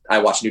Wrestling. I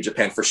watch New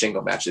Japan for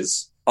Shingo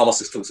matches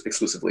almost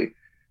exclusively.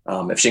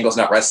 If Shingo's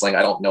not wrestling,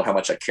 I don't know how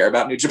much I care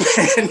about New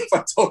Japan, if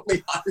I'm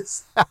totally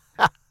honest.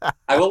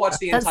 I will watch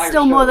the entire show. That's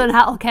still more than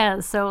Hal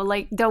cares, so,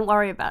 don't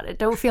worry about it.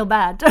 Don't feel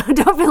bad.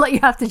 Don't feel like you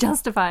have to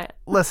justify it.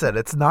 Listen,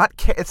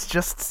 it's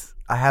just...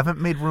 I haven't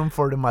made room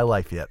for it in my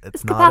life yet.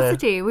 It's not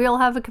capacity. We all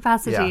have a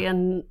capacity,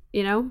 and,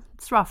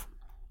 it's rough.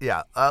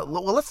 Yeah.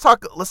 Well, let's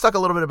talk a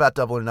little bit about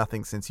Double or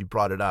Nothing since you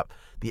brought it up.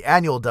 The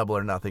annual Double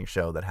or Nothing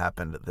show that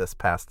happened this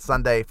past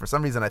Sunday. For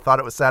some reason, I thought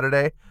it was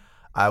Saturday.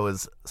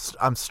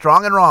 I'm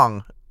strong and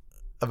wrong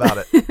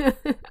about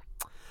it.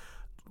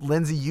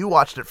 Lindsay, you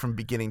watched it from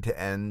beginning to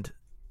end.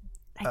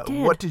 I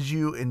did. What did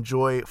you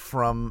enjoy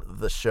from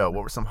the show?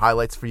 What were some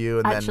highlights for you?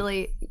 And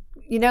Actually,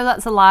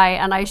 that's a lie,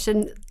 and I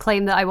shouldn't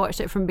claim that I watched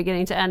it from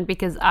beginning to end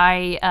because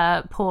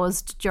I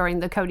paused during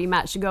the Cody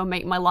match to go and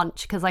make my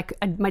lunch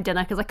my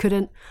dinner because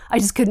I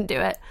just couldn't do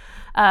it.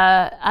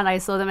 And I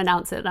saw them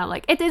announce it, and I'm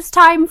like, it is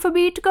time for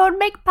me to go and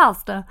make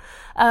pasta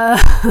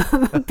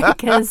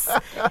because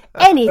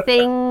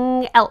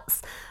anything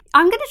else.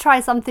 I'm going to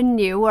try something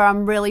new where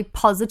I'm really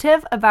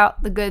positive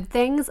about the good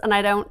things and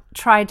I don't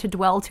try to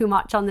dwell too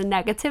much on the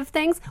negative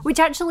things, which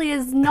actually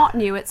is not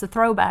new. It's a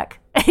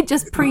throwback. It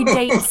just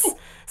predates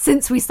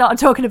since we started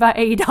talking about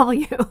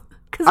AEW.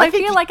 Because I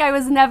feel like I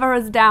was never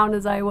as down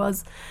as I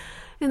was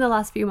in the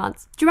last few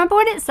months. Do you remember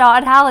when it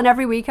started, Hal? And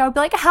every week I would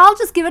be like, Hal,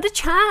 just give it a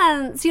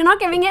chance. You're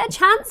not giving it a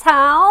chance,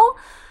 Hal.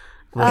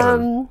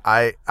 Listen,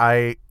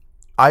 I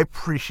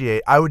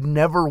appreciate... I would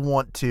never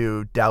want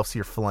to douse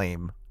your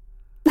flame.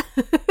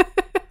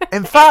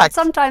 In fact,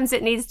 sometimes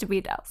it needs to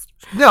be doused.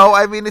 No,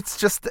 I mean it's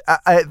just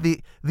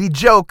the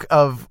joke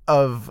of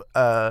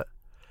Darren.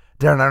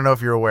 I don't know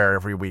if you're aware.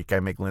 Every week I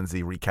make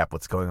Lindsay recap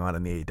what's going on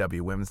in the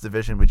AEW Women's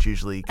Division, which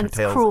usually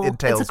entails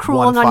it's a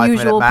cruel and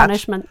unusual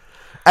punishment,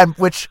 and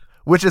which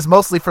is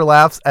mostly for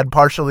laughs and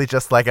partially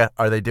just like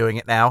are they doing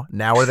it now?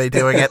 Now are they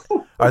doing it?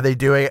 Are they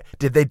doing it?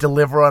 Did they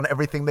deliver on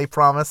everything they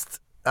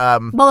promised?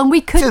 Well, and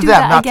we could do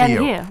that again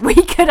here. We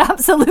could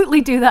absolutely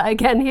do that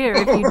again here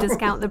if you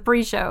discount the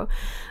pre-show.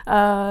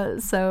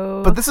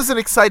 But this is an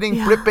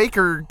exciting Britt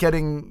Baker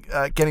getting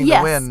the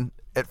win.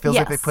 It feels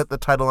like they put the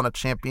title on a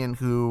champion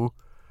who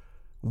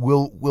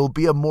will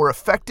be a more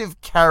effective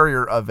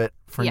carrier of it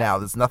for now.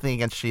 There's nothing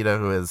against Shida,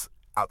 who is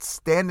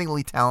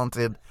outstandingly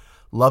talented.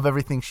 Love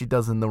everything she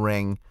does in the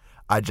ring.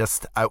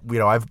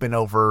 I've been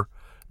over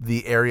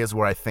the areas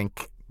where I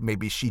think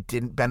maybe she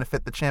didn't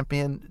benefit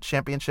the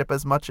championship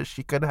as much as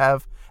she could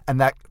have, and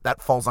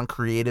that falls on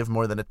creative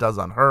more than it does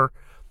on her.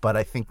 But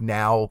I think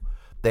now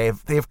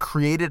they've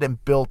created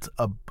and built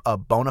a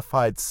bona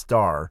fide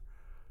star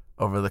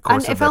over the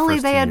course of their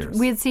first 2 years.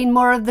 We had seen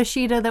more of the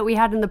Shida that we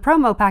had in the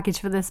promo package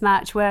for this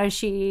match, where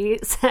she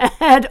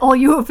said, all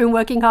you have been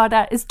working hard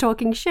at is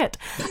talking shit.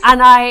 And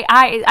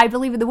I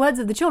believe in the words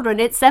of the children,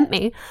 it sent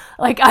me.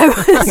 I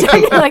was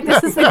thinking,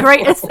 this is the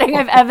greatest thing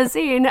I've ever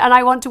seen, and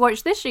I want to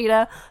watch this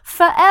Shida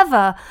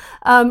forever.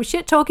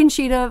 Shit talking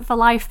Shida for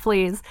life,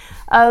 please.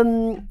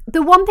 The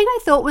one thing I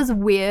thought was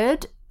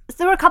weird,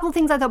 there were a couple of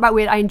things I thought about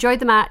weird. I enjoyed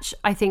the match.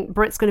 I think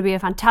Britt's going to be a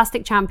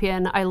fantastic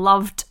champion. I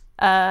loved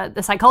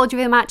the psychology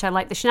of the match. I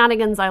liked the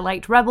shenanigans. I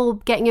liked Rebel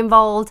getting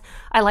involved.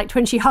 I liked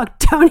when she hugged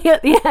Tony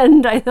at the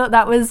end. I thought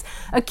that was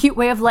a cute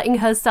way of letting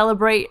her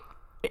celebrate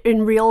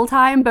in real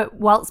time, but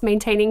whilst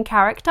maintaining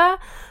character.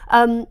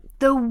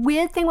 The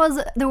weird thing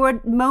was there were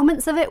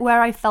moments of it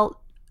where I felt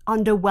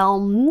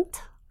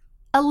underwhelmed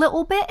a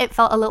little bit. It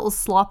felt a little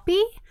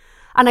sloppy.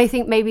 And I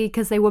think maybe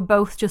because they were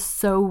both just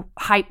so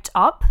hyped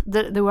up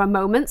that there were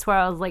moments where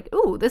I was like,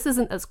 ooh, this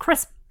isn't as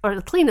crisp or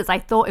as clean as I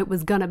thought it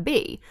was going to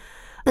be.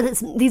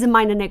 But these are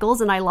minor niggles,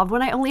 and I love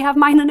when I only have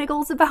minor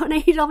niggles about an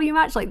AEW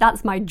match.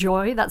 That's my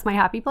joy. That's my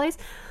happy place.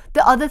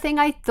 The other thing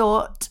I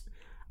thought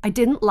I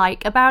didn't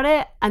like about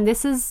it, and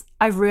this is,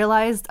 I've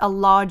realized, a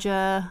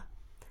larger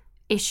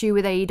issue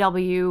with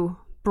AEW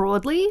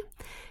broadly,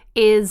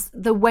 is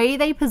the way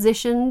they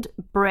positioned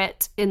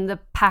Britt in the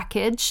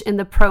package, in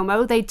the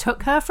promo. They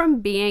took her from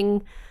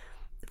being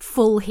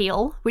full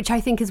heel, which I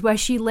think is where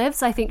she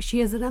lives. I think she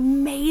is an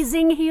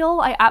amazing heel.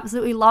 I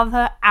absolutely love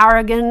her.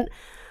 Arrogant,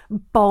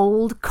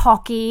 bold,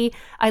 cocky.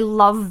 I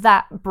love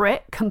that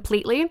Britt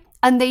completely.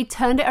 And they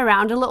turned it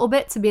around a little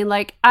bit to being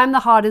like, I'm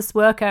the hardest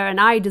worker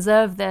and I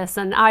deserve this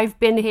and I've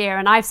been here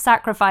and I've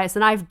sacrificed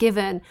and I've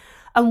given.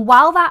 And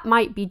while that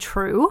might be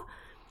true,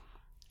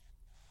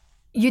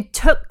 you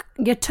took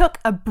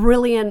a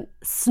brilliant,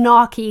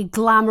 snarky,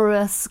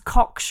 glamorous,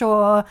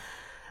 cocksure,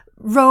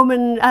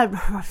 Roman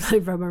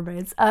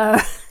Reigns,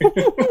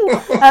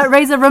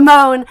 Razor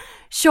Ramon,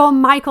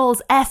 Shawn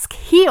Michaels-esque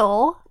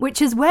heel,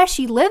 which is where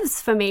she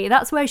lives for me.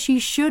 That's where she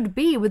should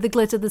be, with the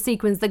glitter, the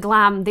sequins, the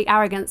glam, the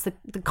arrogance,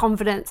 the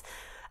confidence.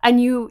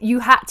 And you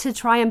had to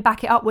try and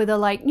back it up with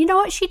her, you know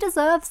what, she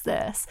deserves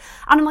this.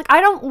 And I'm like, I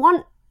don't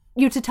want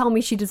you to tell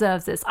me she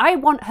deserves this. I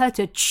want her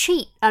to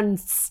cheat and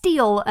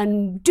steal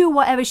and do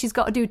whatever she's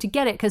got to do to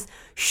get it, because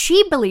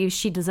she believes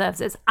she deserves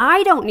this.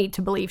 I don't need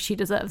to believe she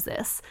deserves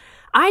this.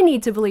 I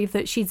need to believe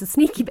that she's a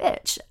sneaky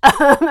bitch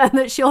and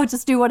that she'll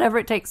just do whatever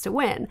it takes to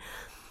win.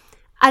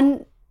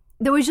 And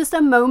there was just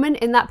a moment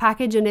in that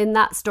package and in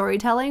that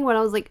storytelling when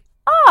I was like,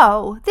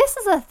 oh, this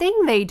is a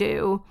thing they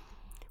do,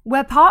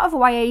 where part of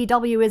why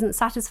AEW isn't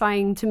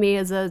satisfying to me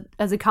as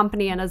a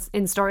company and as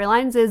in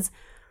storylines is,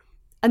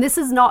 and this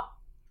is not,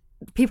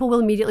 people will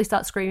immediately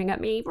start screaming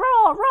at me,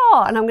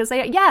 Raw, and I'm going to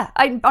say, yeah,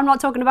 I'm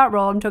not talking about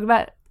Raw, I'm talking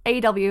about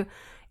AEW.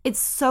 It's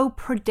so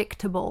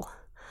predictable.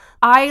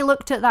 I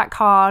looked at that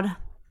card,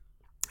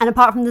 and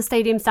apart from the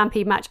Stadium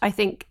Stampede match, I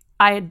think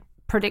I had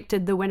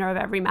predicted the winner of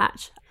every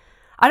match.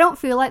 I don't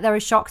feel like there are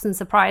shocks and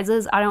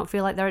surprises. I don't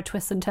feel like there are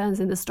twists and turns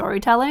in the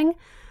storytelling.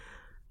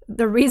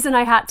 The reason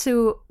I had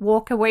to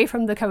walk away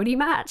from the Cody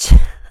match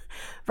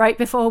right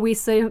before we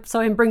saw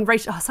him bring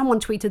Rachel, someone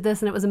tweeted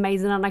this and it was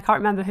amazing, and I can't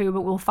remember who,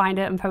 but we'll find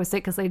it and post it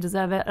because they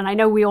deserve it. And I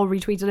know we all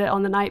retweeted it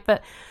on the night,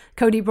 but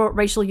Cody brought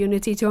racial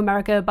unity to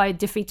America by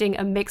defeating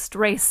a mixed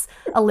race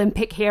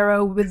Olympic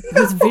hero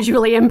who's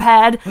visually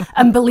impaired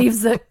and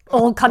believes that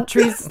all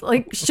countries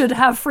should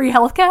have free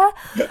healthcare.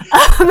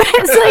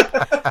 It's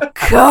like,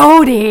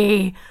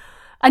 Cody,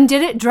 and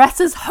did it dress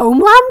as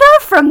Homelander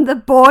from The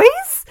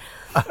Boys?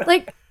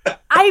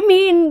 I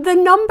mean, the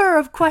number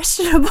of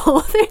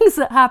questionable things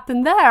that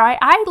happened there,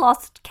 I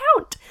lost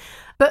count.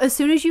 But as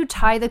soon as you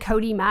tie the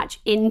Cody match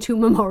into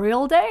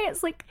Memorial Day,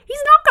 it's like,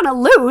 he's not going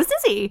to lose,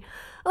 is he?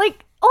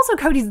 Also,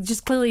 Cody's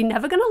just clearly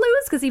never going to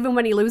lose, because even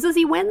when he loses,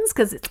 he wins,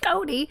 because it's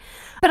Cody.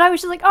 But I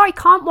was just like, I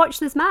can't watch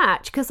this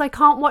match, because I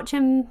can't watch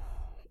him.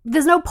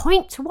 There's no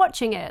point to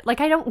watching it.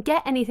 I don't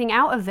get anything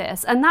out of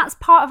this. And that's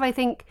part of, I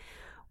think,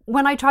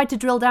 when I tried to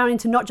drill down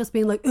into not just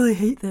being like, oh, I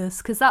hate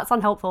this, because that's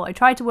unhelpful. I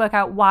tried to work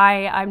out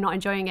why I'm not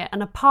enjoying it.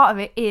 And a part of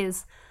it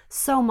is,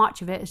 so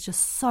much of it is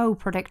just so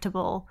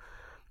predictable.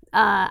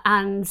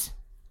 And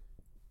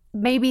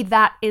maybe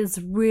that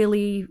is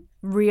really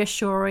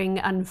reassuring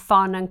and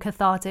fun and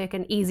cathartic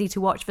and easy to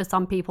watch for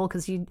some people,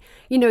 because you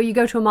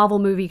go to a Marvel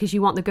movie because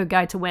you want the good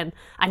guy to win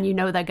and you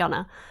know they're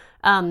gonna,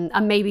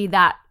 and maybe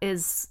that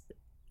is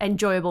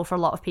enjoyable for a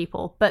lot of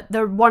people. But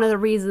one of the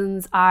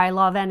reasons I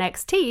love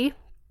NXT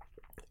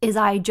is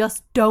I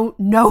just don't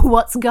know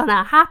what's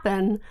gonna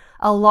happen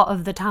a lot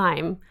of the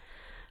time,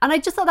 and I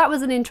just thought that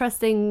was an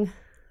interesting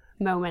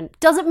moment.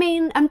 Doesn't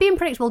mean, and being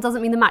predictable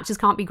doesn't mean the matches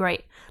can't be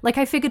great.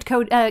 I figured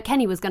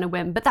Kenny was going to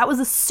win, but that was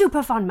a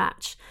super fun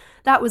match.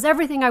 That was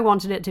everything I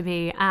wanted it to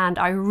be, and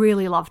I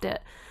really loved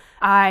it.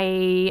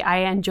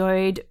 I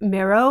enjoyed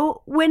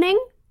Miro winning,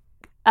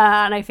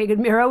 and I figured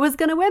Miro was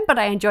going to win, but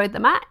I enjoyed the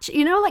match.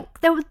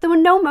 There were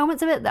no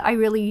moments of it that I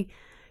really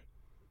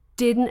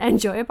didn't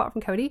enjoy apart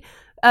from Cody.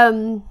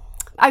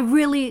 I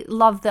really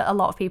loved that a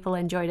lot of people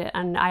enjoyed it,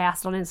 and I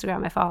asked on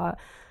Instagram if our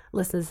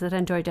listeners had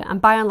enjoyed it,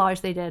 and by and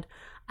large they did.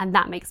 And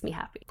that makes me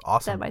happy.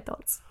 Awesome. They're my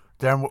thoughts.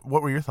 Darren,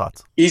 what were your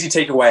thoughts? Easy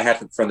takeaway I had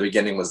from the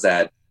beginning was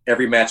that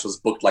every match was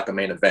booked like a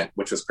main event,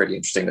 which was pretty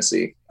interesting to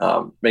see.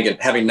 Again,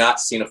 having not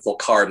seen a full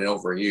card in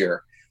over a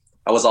year,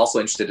 I was also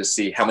interested to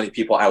see how many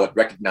people I would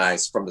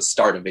recognize from the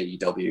start of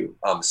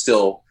AEW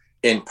still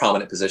in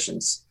prominent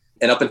positions.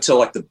 And up until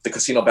the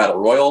Casino Battle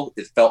Royal,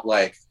 it felt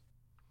like,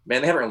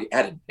 man, they haven't really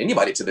added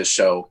anybody to this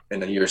show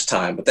in a year's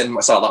time. But then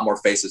I saw a lot more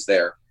faces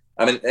there.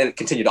 And it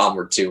continued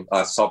onward too.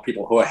 I saw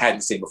people who I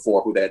hadn't seen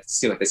before, who that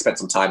seemed like they spent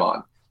some time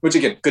on, which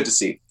again, good to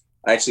see.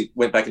 I actually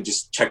went back and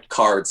just checked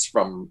cards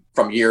from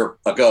a year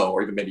ago,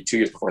 or even maybe 2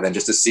 years before then,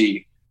 just to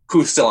see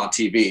who's still on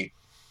TV,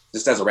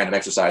 just as a random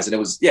exercise. And it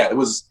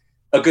was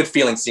a good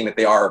feeling seeing that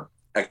they are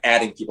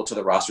adding people to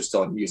the roster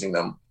still and using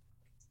them.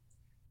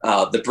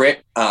 The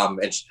Britt and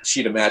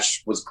Shida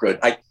match was good.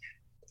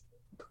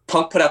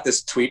 Punk put out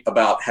this tweet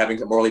about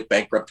having a morally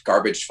bankrupt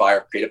garbage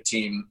fire creative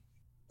team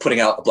putting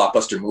out a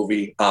blockbuster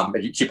movie,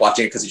 and you keep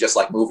watching it because you just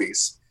like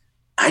movies.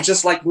 I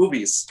just like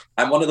movies.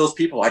 I'm one of those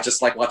people. I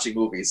just like watching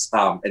movies.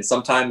 And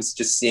sometimes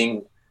just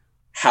seeing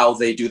how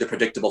they do the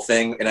predictable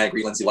thing, and I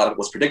agree, Lindsay, a lot of it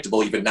was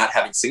predictable, even not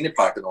having seen the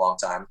product in a long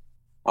time.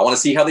 I want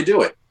to see how they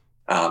do it.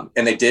 And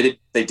they did it.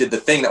 They did the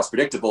thing that was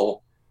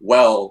predictable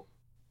well,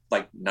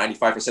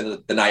 95%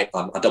 of the night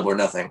on Double or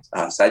Nothing.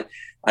 So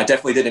I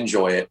definitely did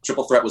enjoy it.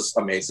 Triple Threat was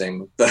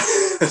amazing. The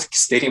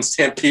Stadium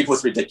Stampede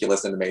was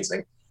ridiculous and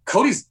amazing.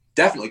 Cody's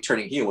definitely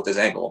turning heel with his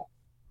angle.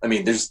 I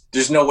mean,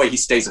 there's no way he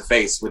stays a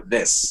face with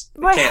this.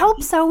 Well, I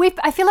hope so.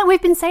 I feel like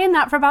we've been saying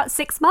that for about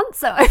 6 months.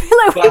 So I feel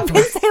like we've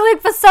been saying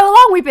for so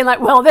long. We've been like,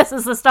 well, this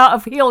is the start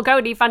of heel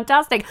Cody,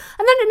 fantastic. And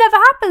then it never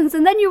happens.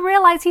 And then you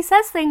realize he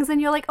says things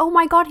and you're like, oh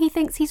my God, he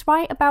thinks he's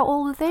right about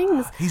all the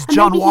things. He's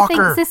John Walker. He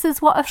thinks this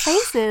is what a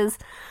face is.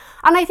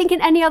 And I think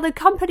in any other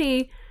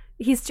company,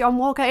 He's John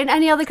Walker. In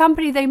any other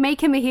company, they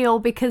make him a heel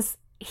because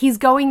he's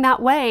going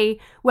that way,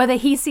 whether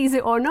he sees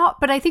it or not.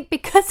 But I think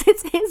because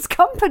it's his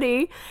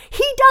company,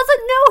 he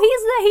doesn't know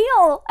he's the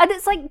heel. And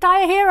it's like,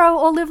 die a hero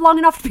or live long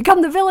enough to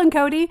become the villain,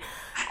 Cody.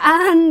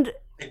 And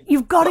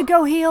you've got to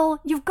go heel.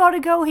 You've got to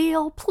go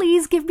heel.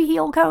 Please give me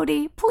heel,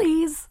 Cody.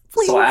 Please.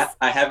 So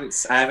I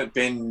haven't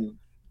been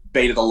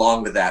baited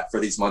along with that for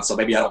these months, so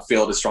maybe I don't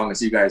feel it as strong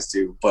as you guys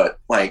do. But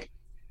like,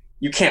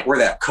 you can't wear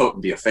that coat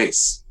and be a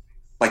face.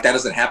 Like, that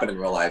doesn't happen in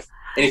real life.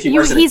 And if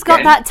he's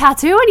got that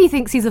tattoo and he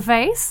thinks he's a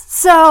face.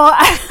 So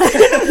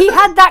he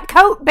had that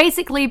coat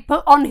basically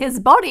put on his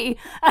body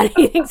and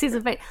he thinks he's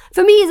a face.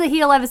 For me, he's a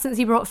heel ever since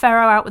he brought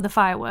Pharaoh out with the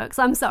fireworks.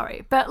 I'm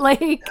sorry. But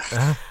like,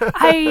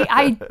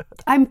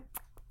 I'm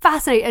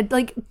fascinated.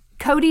 Like,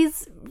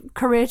 Cody's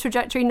career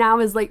trajectory now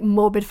is like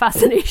morbid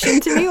fascination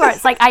to me, where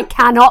it's like, I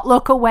cannot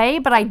look away,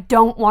 but I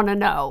don't want to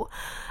know.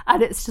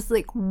 And it's just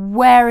like,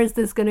 where is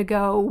this going to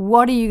go?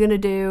 What are you going to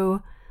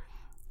do?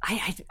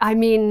 I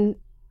mean,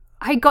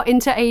 I got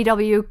into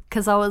AEW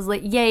because I was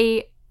like,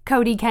 yay,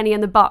 Cody, Kenny,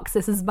 and the Bucks.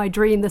 This is my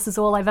dream. This is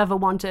all I've ever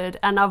wanted.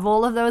 And of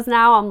all of those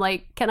now, I'm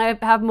like, can I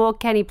have more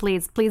Kenny,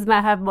 please? Please, may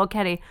I have more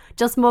Kenny?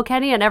 Just more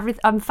Kenny and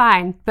everything. I'm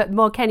fine, but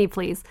more Kenny,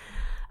 please.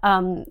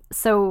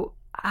 So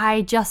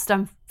I just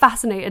am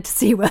fascinated to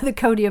see where the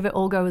Cody of it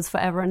all goes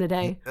forever and a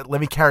day.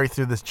 Let me carry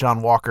through this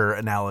John Walker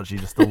analogy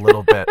just a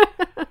little bit.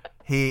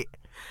 He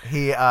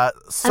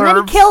serves... And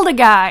then he killed a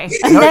guy.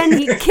 And then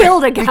he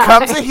killed a guy.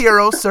 Becomes a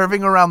hero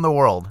serving around the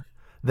world.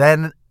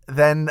 Then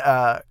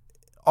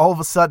all of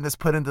a sudden is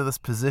put into this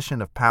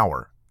position of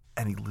power,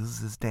 and he loses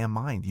his damn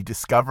mind. You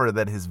discover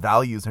that his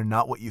values are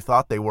not what you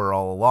thought they were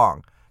all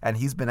along, and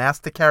he's been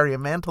asked to carry a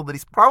mantle that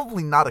he's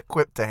probably not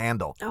equipped to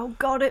handle. Oh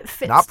God, it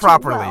fits not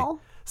properly. Too well.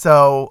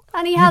 So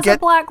and he has a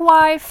black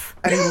wife,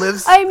 and he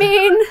lives. I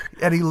mean,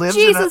 and he lives.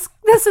 Jesus,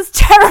 this is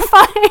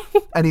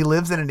terrifying. And he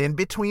lives in an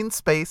in-between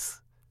space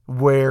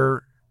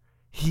where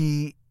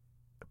he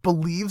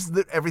believes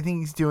that everything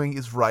he's doing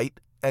is right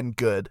and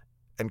good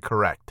and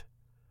correct,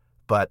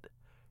 but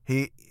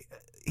he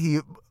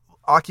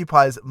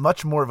occupies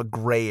much more of a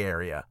gray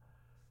area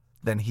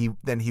than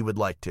he would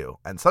like to,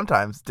 and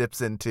sometimes dips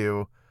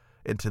into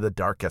the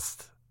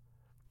darkest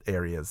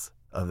areas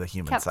of the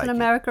human Captain psyche.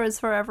 America is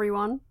for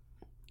everyone.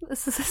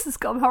 This has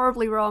gone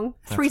horribly wrong.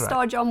 That's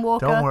 3-star right. John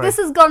Walker. Don't worry. This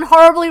has gone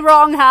horribly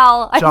wrong,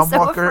 Hal. I'm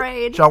so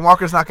afraid. John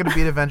Walker's not going to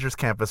be at Avengers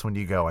Campus when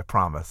you go. I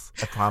promise.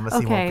 He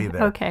won't be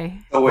there. Okay.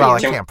 Oh, wait, well,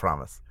 I can't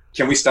promise.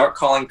 Can we start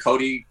calling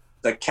Cody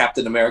the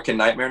Captain American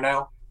Nightmare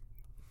now?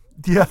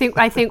 Yeah.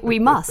 I think we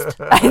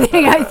must.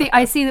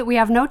 I see that we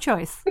have no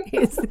choice.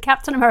 It's the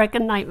Captain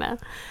American Nightmare.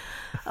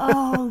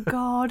 Oh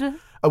God.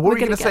 What were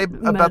you going to say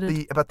about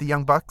the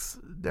Young Bucks,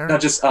 Darren? No,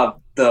 just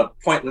the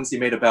point Lindsay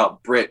made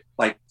about Britt,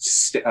 like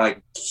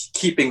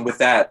keeping with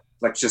that,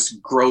 like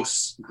just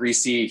gross,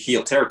 greasy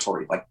heel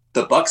territory. Like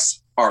the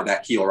Bucks are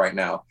that heel right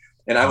now,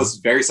 and I was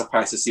very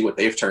surprised to see what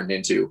they've turned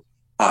into.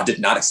 Did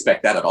not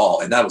expect that at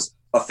all, and that was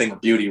a thing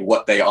of beauty.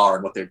 What they are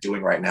and what they're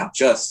doing right now,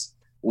 just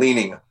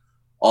leaning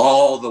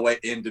all the way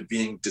into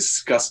being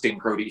disgusting,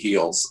 grody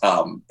heels.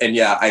 And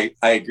yeah, I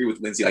agree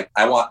with Lindsay. Like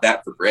I want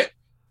that for Britt.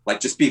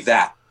 Like just be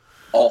that.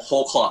 All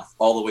whole cloth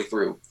all the way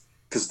through,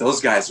 because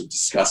those guys are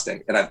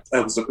disgusting, and it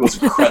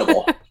was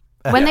incredible.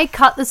 When they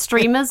cut the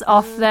streamers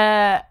off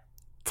their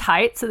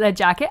tights of their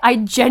jacket, I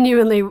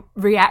genuinely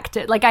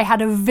reacted. Like I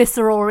had a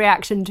visceral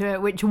reaction to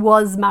it, which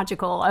was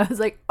magical. I was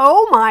like,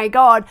 oh my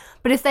God.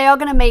 But if they are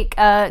going to make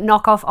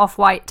knockoff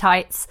off-white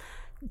tights,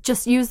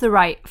 just use the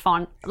right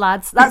font,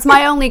 lads. That's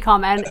my only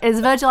comment, is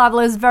Virgil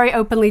Abloh's very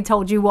openly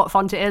told you what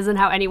font it is and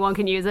how anyone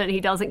can use it, and he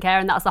doesn't care,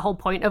 and that's the whole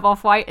point of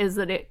Off-White, is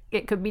that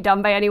it could be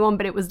done by anyone,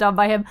 but it was done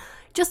by him.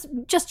 Just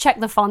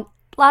check the font,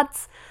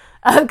 lads.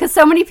 Because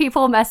so many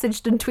people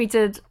messaged and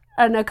tweeted,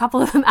 and a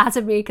couple of them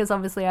added me, because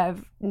obviously I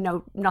have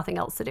nothing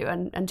else to do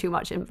and too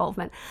much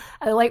involvement.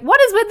 And they're like, what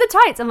is with the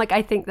tights? I'm like,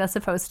 I think they're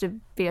supposed to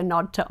be a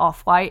nod to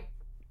Off-White.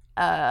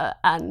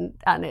 And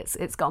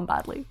it's gone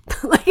badly.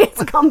 Like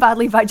it's gone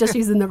badly by just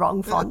using the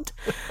wrong font.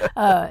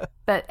 But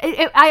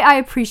I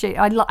appreciate.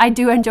 I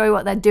do enjoy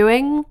what they're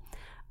doing.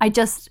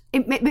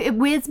 It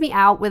weirds me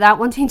out without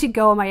wanting to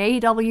go on my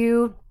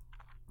AEW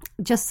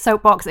just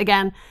soapbox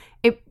again.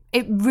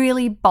 It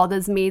really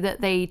bothers me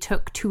that they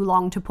took too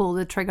long to pull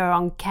the trigger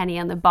on Kenny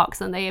and the Bucks,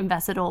 and they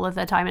invested all of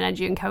their time and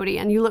energy in Cody.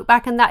 And you look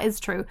back, and that is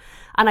true.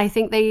 And I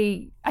think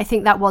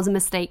that was a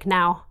mistake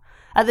now.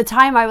 At the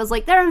time, I was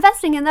like, they're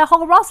investing in their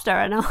whole roster.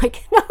 And I'm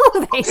like, no,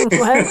 they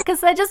weren't,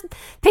 because they're just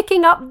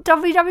picking up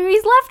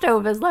WWE's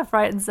leftovers left,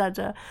 right, and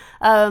center.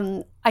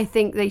 I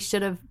think they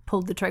should have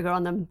pulled the trigger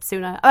on them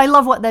sooner. I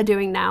love what they're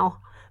doing now.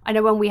 I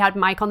know when we had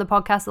Mike on the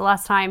podcast the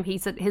last time, he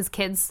said his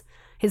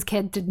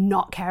kid did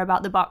not care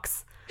about the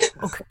Bucks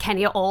or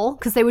Kenny at all,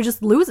 because they were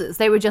just losers.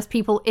 They were just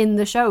people in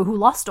the show who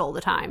lost all the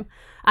time.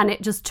 And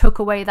it just took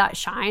away that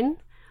shine.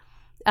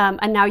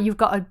 And now you've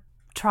got to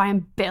try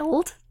and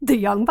build the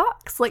Young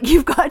Bucks. Like,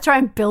 you've got to try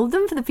and build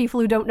them for the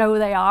people who don't know who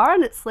they are.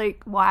 And it's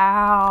like,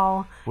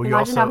 wow. Well,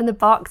 imagine having the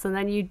Bucks and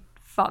then you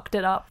fucked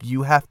it up.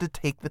 You have to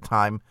take the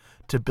time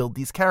to build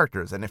these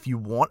characters. And if you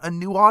want a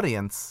new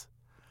audience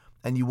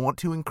and you want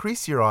to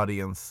increase your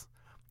audience,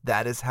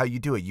 that is how you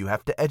do it. You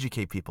have to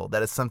educate people.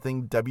 That is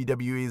something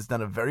WWE has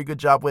done a very good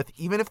job with.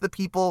 Even if the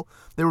people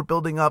they were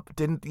building up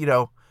didn't,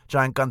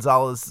 Giant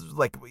Gonzalez,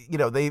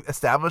 they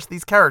established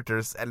these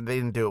characters and they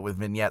didn't do it with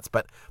vignettes.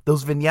 But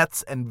those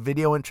vignettes and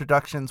video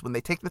introductions, when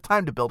they take the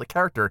time to build a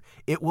character,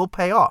 it will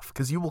pay off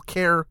because you will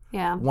care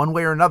one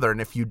way or another.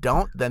 And if you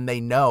don't, then they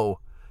know,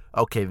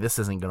 okay, this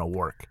isn't going to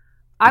work.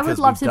 I would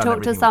love to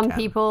talk to some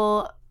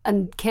people,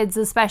 and kids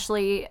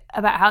especially,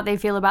 about how they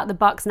feel about the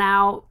Bucks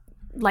now.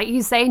 Like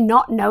you say,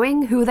 not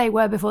knowing who they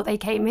were before they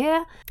came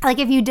here. Like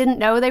if you didn't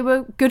know they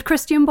were good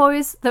Christian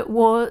boys that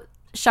wore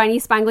shiny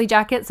spangly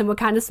jackets and were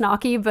kind of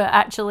snarky, but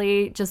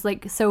actually just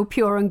like so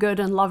pure and good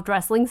and loved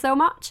wrestling so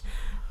much.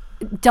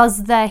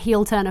 Does their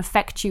heel turn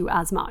affect you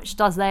as much?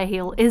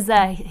 Is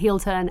their heel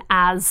turn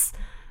as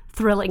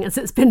thrilling as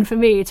it's been for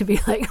me to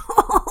be like,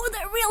 oh,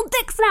 they're real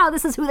dicks now.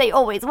 This is who they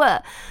always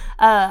were.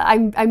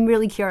 I'm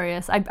really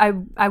curious.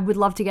 I would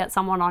love to get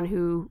someone on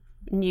who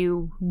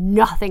knew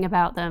nothing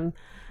about them.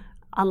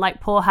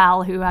 Unlike poor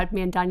Hal, who had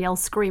me and Danielle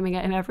screaming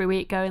at him every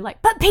week, going like,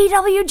 but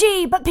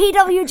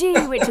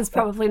PWG, which is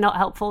probably not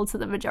helpful to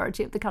the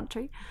majority of the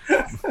country.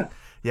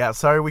 Yeah,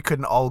 sorry we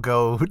couldn't all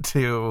go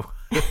to...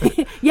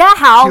 Yeah,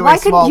 Hal, why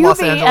couldn't you Los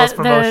be Angeles at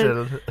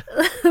promotion.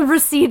 the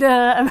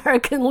Reseda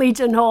American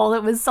Legion Hall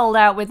that was sold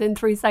out within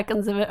 3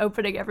 seconds of it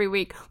opening every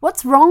week?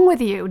 What's wrong with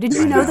you? Didn't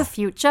you know the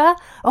future?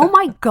 Oh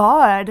my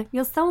God,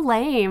 you're so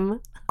lame.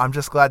 I'm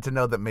just glad to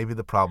know that maybe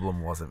the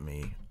problem wasn't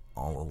me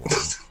all along.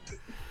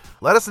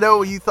 Let us know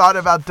what you thought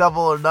about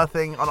Double or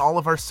Nothing on all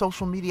of our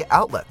social media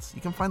outlets.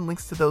 You can find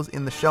links to those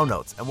in the show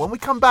notes. And when we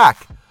come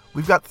back,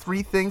 we've got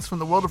 3 things from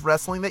the world of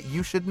wrestling that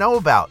you should know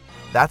about.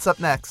 That's up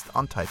next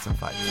on Tights and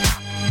Fights.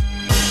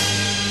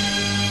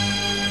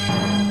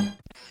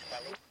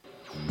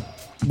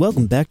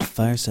 Welcome back to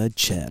Fireside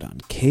Chat on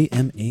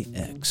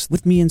KMAX.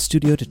 With me in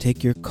studio to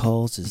take your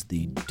calls is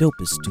the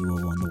dopest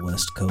duo on the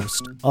West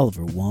Coast,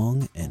 Oliver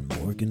Wong and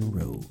Morgan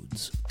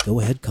Rhodes. Go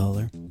ahead,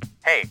 caller.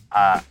 Hey,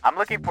 I'm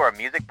looking for a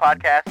music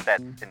podcast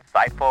that's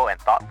insightful and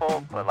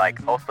thoughtful, but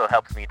also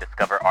helps me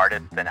discover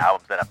artists and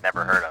albums that I've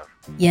never heard of.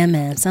 Yeah,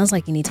 man. Sounds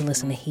like you need to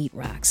listen to Heat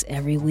Rocks.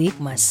 Every week,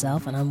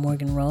 myself, and I'm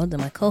Morgan Rhodes,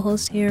 and my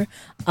co-host here,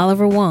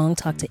 Oliver Wong,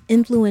 talk to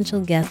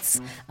influential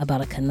guests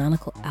about a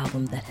canonical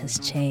album that has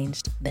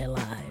changed their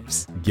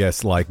lives.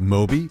 Guests like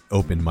Moby,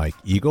 Open Mike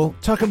Eagle,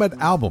 talk about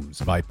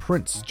albums by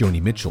Prince,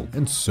 Joni Mitchell,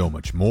 and so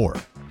much more.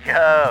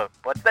 Yo,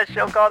 what's that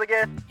show called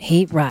again?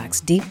 Heat Rocks,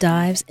 deep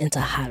dives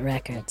into hot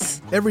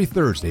records. Every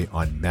Thursday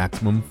on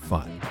Maximum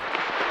Fun.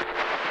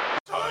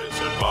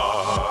 Tights and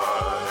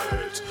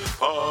Fights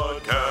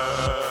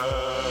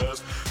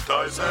Podcast.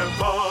 Tights and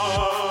Fights.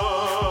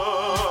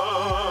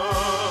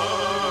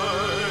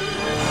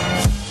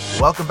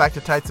 Welcome back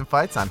to Tights and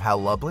Fights. I'm Hal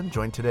Lublin,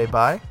 joined today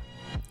by...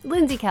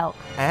 Lindsay Kelp.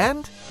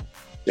 And...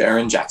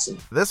 Darren Jackson.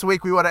 This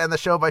week we want to end the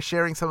show by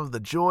sharing some of the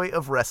joy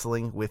of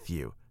wrestling with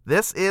you.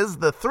 This is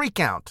the 3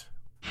 count.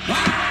 1,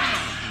 2,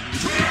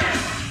 3.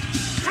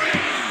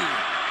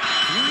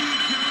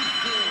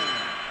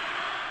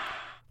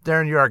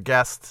 Darren, you're our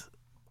guest.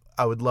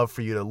 I would love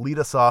for you to lead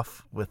us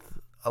off with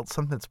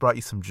something that's brought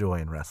you some joy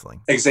in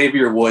wrestling.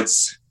 Xavier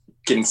Woods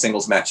getting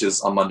singles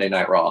matches on Monday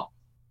Night Raw.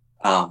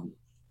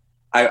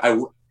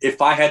 If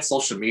I had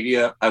social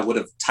media, I would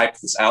have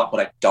typed this out,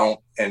 but I don't,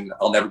 and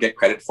I'll never get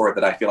credit for it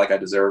that I feel like I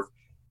deserve.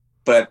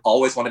 But I've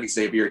always wanted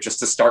Xavier just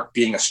to start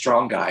being a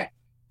strong guy.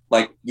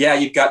 Like, yeah,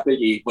 you've got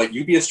Big E, but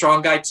you be a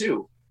strong guy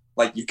too.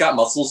 Like, you've got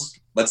muscles.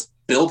 Let's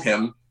build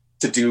him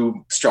to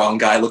do strong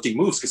guy looking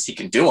moves because he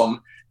can do them.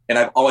 And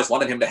I've always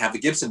wanted him to have the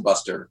Gibson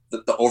Buster,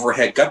 the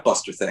overhead gut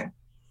buster thing.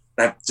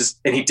 And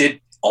he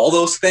did all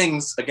those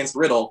things against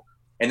Riddle.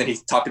 And then he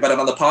talked about it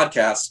on the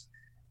podcast.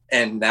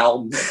 And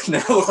now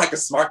like a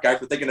smart guy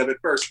for thinking of it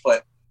first.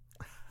 But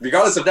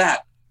regardless of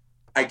that,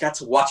 I got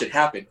to watch it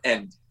happen.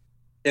 And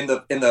in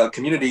the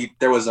community,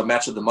 there was a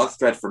match of the month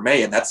thread for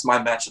May, and that's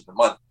my match of the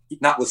month.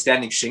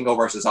 Notwithstanding Shingo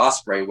versus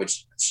Ospreay,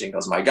 which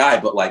Shingo's my guy,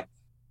 but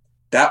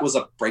that was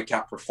a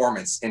breakout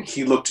performance, and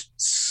he looked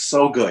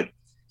so good.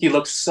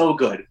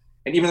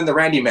 And even in the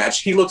Randy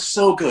match, he looked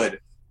so good.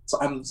 So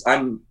I'm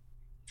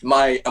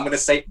going to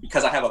say,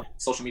 because I have a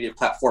social media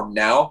platform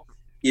now,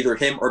 either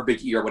him or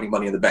Big E are winning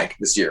Money in the Bank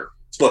this year.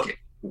 Book it.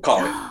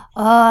 Call it. Oh,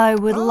 I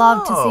would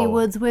love to see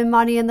Woods win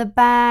Money in the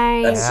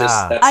Bank.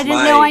 I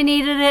didn't know I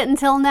needed it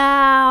until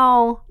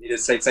now. You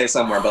just say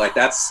somewhere, but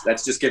that's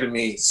just given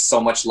me so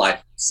much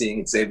life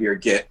seeing Xavier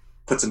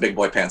put some big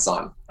boy pants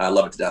on. I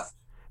love it to death.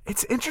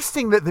 It's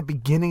interesting that at the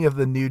beginning of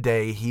the New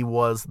Day, he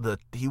was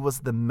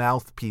the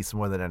mouthpiece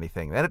more than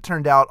anything. Then it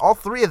turned out all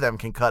 3 of them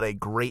can cut a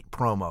great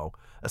promo,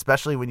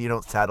 especially when you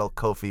don't saddle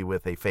Kofi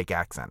with a fake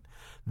accent.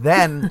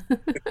 Then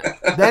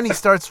he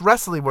starts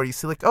wrestling where you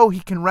see he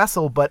can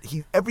wrestle, but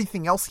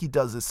everything else he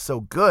does is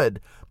so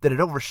good that it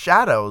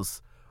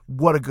overshadows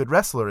what a good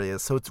wrestler he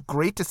is. So it's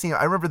great to see him.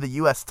 I remember the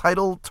U.S.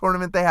 title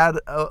tournament they had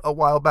a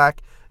while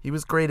back. He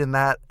was great in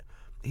that.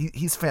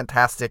 He's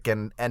fantastic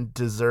and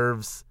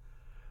deserves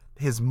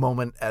his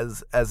moment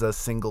as a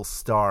single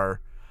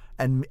star.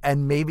 And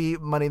maybe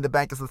Money in the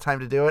Bank is the time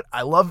to do it.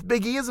 I love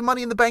Big E as a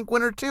Money in the Bank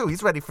winner, too.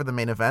 He's ready for the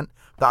main event.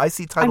 The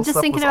IC title I'm just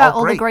stuff thinking was about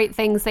all all great. the great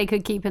things they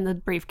could keep in the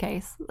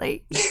briefcase.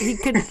 Like, he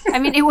could, I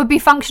mean, it would be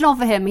functional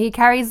for him. He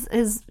carries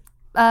his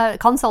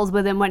consoles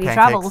with him when he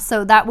travels,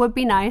 so that would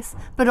be nice.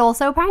 But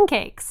also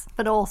pancakes.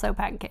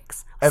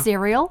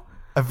 Cereal.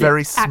 A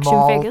very action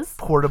small, figures.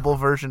 portable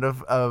version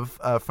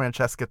of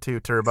Francesca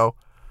 2 Turbo.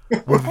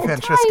 Will be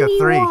Francesca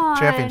 3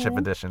 Championship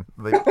Edition.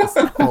 They just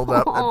fold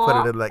up and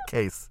put it in that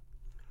case.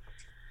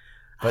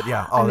 But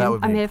yeah, that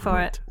would be I'm here great. for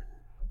it.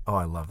 Oh,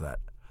 I love that.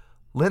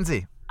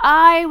 Lindsay.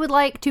 I would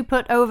like to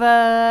put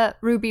over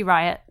Ruby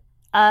Riott.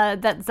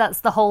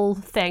 That's the whole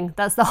thing.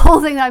 That's the whole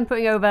thing that I'm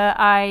putting over.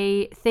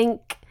 I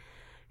think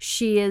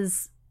she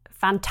is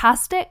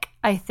fantastic.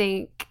 I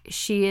think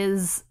she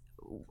is...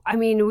 I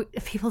mean,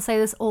 people say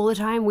this all the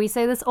time. We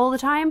say this all the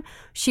time.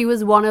 She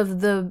was one of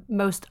the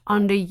most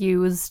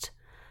underused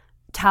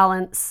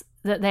talents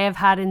that they have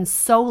had in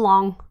so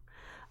long.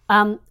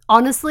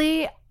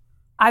 Honestly,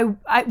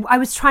 I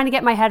was trying to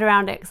get my head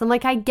around it because I'm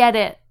like, I get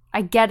it,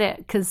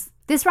 because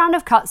this round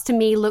of cuts to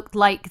me looked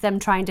like them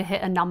trying to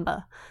hit a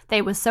number.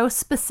 They were so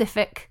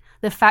specific.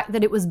 The fact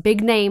that it was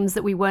big names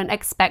that we weren't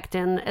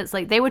expecting, it's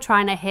like they were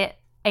trying to hit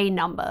a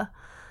number.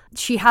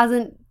 She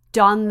hasn't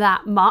done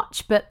that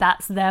much, but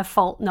that's their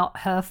fault,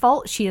 not her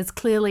fault. She is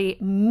clearly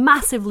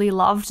massively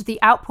loved.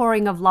 The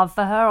outpouring of love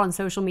for her on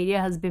social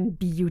media has been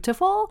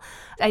beautiful.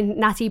 And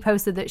Natty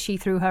posted that she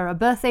threw her a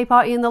birthday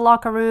party in the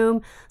locker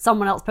room.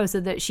 Someone else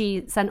posted that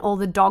she sent all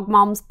the dog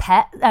moms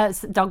sent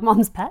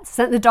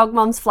the dog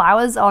moms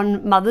flowers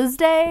on Mother's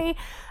Day.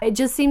 It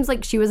just seems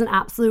like she was an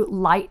absolute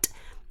light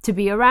to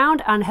be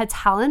around, and her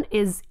talent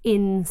is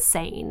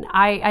insane.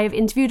 I have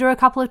interviewed her a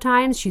couple of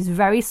times. She's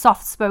very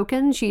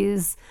soft-spoken. She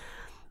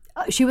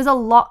was a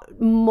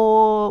lot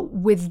more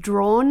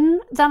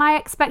withdrawn than I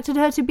expected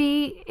her to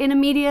be in a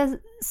media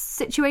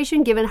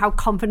situation, given how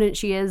confident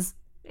she is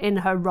in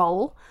her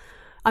role.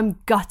 I'm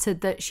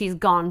gutted that she's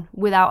gone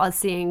without us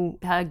seeing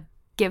her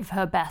give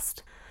her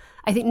best.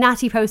 I think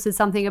Natty posted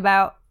something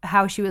about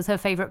how she was her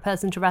favorite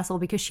person to wrestle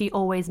because she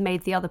always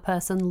made the other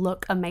person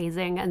look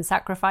amazing and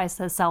sacrificed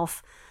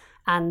herself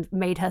and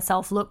made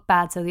herself look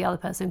bad so the other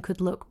person could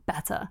look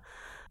better.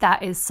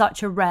 That is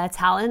such a rare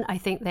talent. I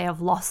think they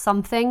have lost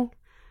something.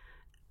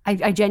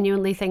 I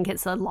genuinely think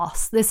it's a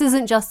loss. This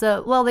isn't just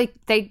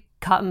they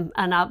cut them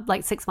and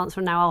like 6 months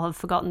from now I'll have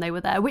forgotten they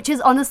were there, which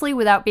is honestly,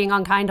 without being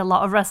unkind, a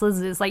lot of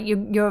wrestlers is like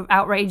you're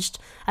outraged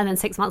and then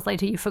 6 months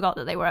later you forgot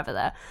that they were ever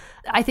there.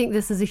 I think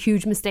this is a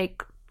huge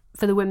mistake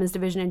for the women's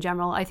division in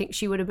general. I think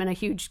she would have been a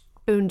huge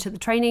boon to the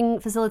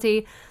training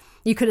facility.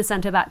 You could have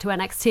sent her back to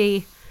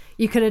NXT.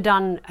 You could have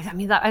done, I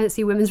mean, I don't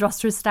see women's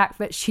roster as stacked,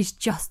 but she's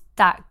just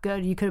that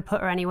good. You could have put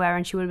her anywhere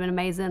and she would have been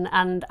amazing.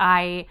 And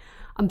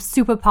I'm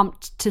super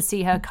pumped to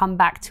see her come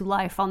back to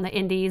life on the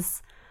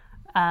indies.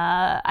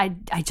 I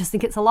just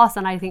think it's a loss,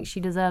 and I think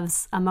she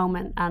deserves a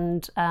moment,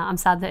 and I'm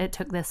sad that it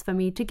took this for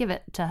me to give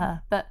it to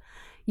her. But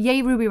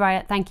yay, Ruby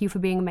Riott, thank you for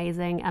being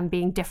amazing and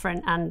being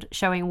different and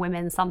showing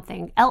women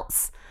something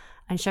else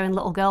and showing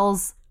little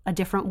girls a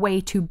different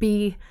way to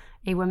be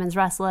a women's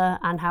wrestler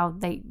and how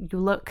you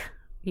look.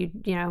 You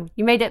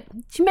made it.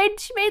 She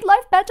made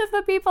life better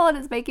for people, and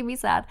it's making me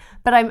sad.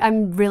 But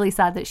I'm really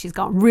sad that she's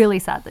gone. Really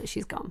sad that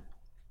she's gone.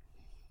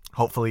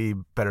 Hopefully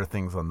better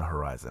things on the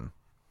horizon.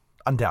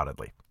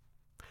 Undoubtedly.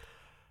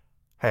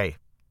 Hey,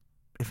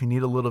 if you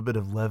need a little bit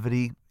of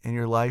levity in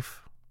your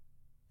life,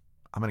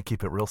 I'm going to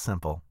keep it real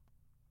simple.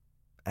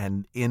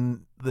 And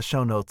in the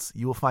show notes,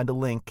 you will find a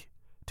link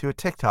to a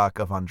TikTok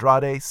of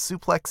Andrade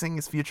suplexing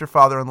his future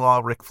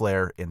father-in-law, Ric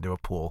Flair, into a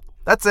pool.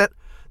 That's it.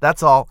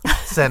 That's all.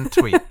 Send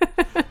tweet.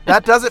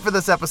 That does it for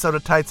this episode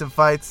of Tights and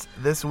Fights.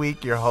 This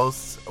week, your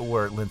hosts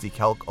were Lindsay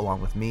Kelk, along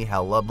with me,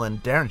 Hal Lublin,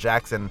 Darren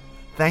Jackson.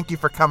 Thank you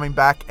for coming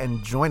back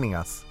and joining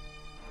us.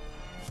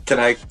 Can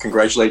I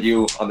congratulate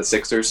you on the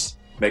Sixers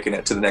making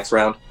it to the next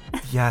round?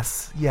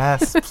 Yes.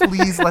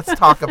 Please, let's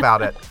talk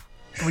about it.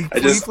 Can we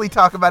briefly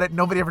talk about it?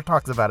 Nobody ever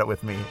talks about it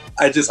with me.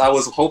 I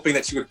was hoping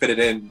that you would fit it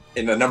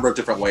in a number of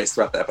different ways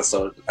throughout the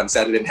episode. I'm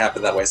sad it didn't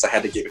happen that way, so I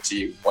had to give it to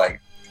you. Like,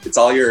 it's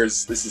all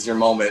yours. This is your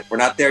moment. We're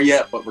not there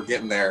yet, but we're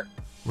getting there.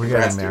 We're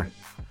getting there.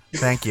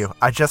 Thank you.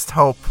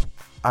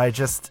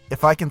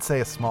 If I can say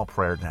a small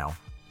prayer now.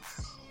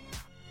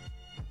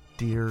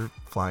 Dear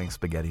flying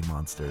spaghetti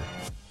monster,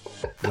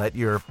 let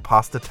your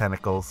pasta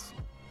tentacles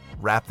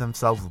wrap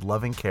themselves with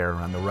loving care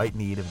around the right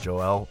knee of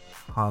Joel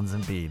Hans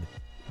Embiid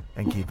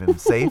and keep him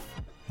safe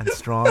and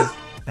strong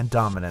and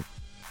dominant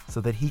so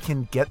that he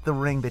can get the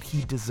ring that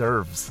he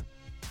deserves.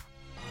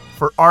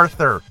 For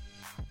Arthur,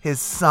 his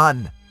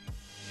son.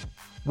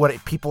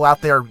 What, people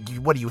out there,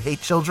 what do you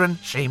hate children?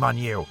 Shame on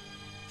you.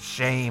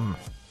 Shame.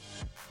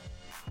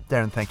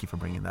 Darren, thank you for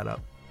bringing that up.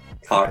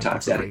 Hard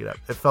times, Daddy.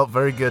 It felt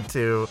very good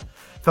to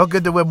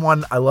win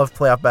one. I love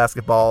playoff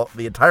basketball.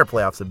 The entire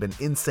playoffs have been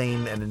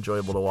insane and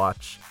enjoyable to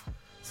watch.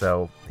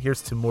 So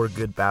here's to more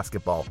good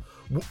basketball.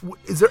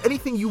 Is there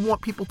anything you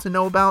want people to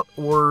know about,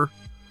 or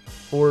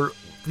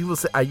People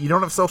say you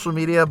don't have social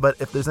media, but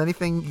if there's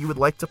anything you would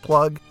like to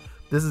plug,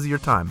 this is your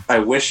time. I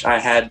wish I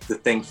had the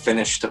thing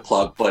finished to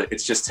plug, but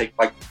it's just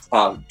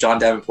John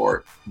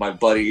Davenport, my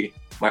buddy,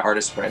 my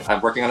artist friend.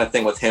 I'm working on a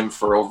thing with him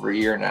for over a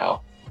year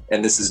now.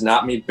 And this is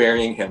not me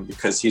burying him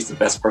because he's the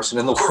best person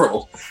in the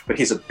world, but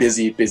he's a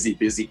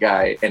busy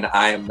guy, and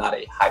I am not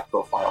a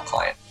high-profile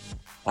client.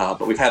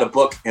 But we've had a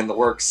book in the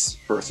works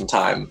for some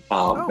time,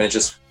 and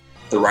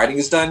the writing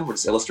is done. We're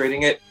just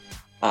illustrating it.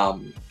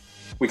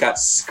 We got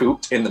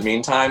scooped in the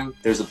meantime.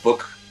 There's a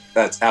book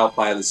that's out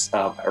by this.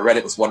 I read it.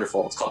 It was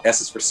wonderful. It's called S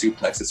is for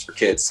Suplex. It's for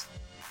kids,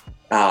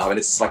 and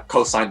it's like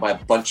co-signed by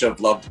a bunch of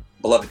beloved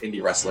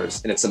indie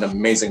wrestlers, and it's an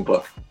amazing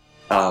book.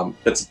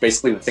 That's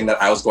basically the thing that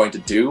I was going to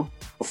do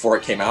before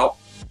it came out.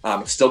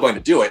 I'm still going to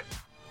do it.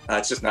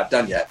 It's just not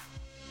done yet.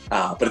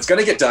 But it's going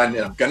to get done,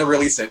 and I'm going to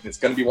release it, and it's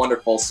going to be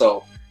wonderful.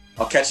 So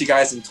I'll catch you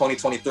guys in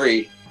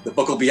 2023. The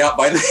book will be out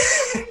by then.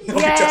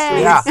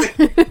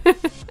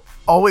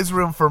 Always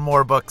room for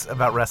more books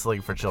about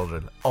wrestling for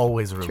children.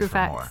 Always room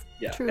for more.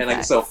 Yeah,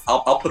 and so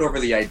I'll put over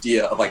the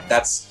idea of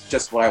that's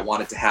just what I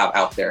wanted to have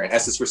out there. And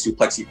S is for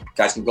Suplex. You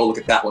guys can go look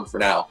at that one for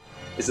now.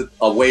 Is it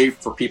a way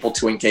for people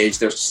to engage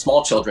their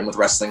small children with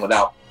wrestling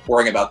without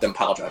worrying about them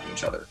pile driving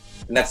each other?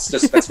 And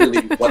that's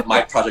really what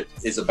my project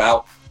is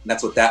about. And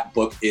that's what that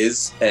book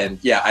is. And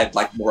yeah, I'd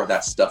like more of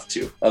that stuff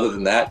too. Other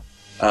than that,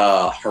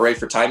 hooray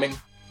for timing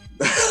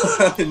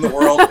in the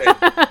world.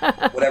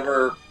 And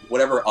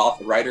whatever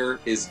author writer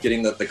is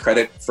getting the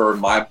credit for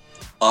my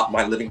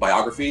living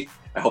biography,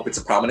 I hope it's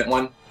a prominent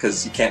one,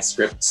 because you can't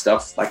script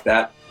stuff like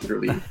that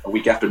literally a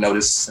week after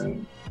notice.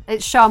 And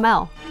it's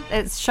Charmel.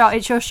 It's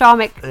your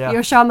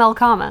Charmel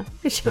karma.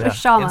 It's your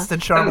Charma.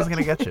 Instant Charma's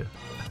gonna get you.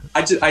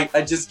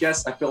 I just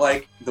guess I feel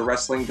like the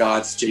wrestling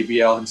gods,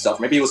 JBL himself,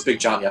 maybe it was Big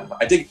Johnny.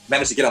 I did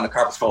manage to get on the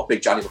carpet call with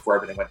Big Johnny before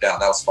everything went down.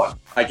 That was fun.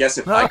 I guess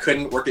if I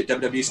couldn't work at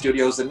WWE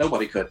Studios, then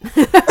nobody could.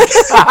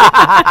 That's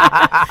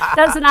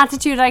an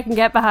attitude I can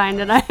get behind,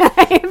 and I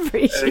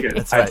appreciate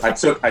it. That's right.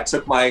 I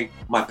took my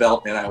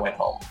belt and I went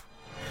home.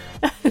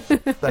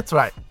 That's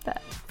right.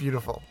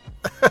 Beautiful.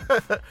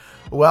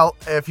 Well,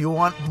 if you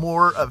want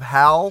more of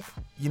Hal,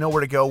 you know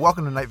where to go.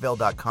 Welcome to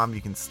nightvale.com.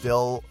 You can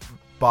still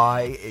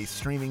buy a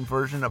streaming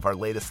version of our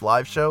latest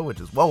live show,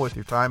 which is well worth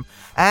your time.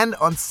 And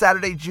on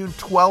Saturday, June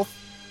 12th,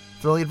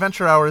 Thrilling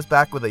Adventure Hour is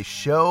back with a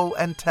show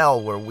and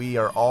tell where we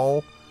are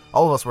all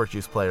of us Work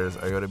Juice players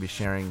are going to be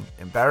sharing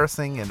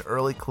embarrassing and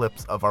early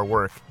clips of our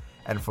work.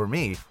 And for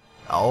me,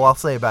 all I'll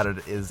say about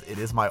it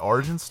is my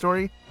origin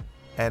story,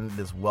 and it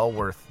is well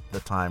worth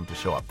the time to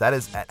show up. That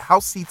is at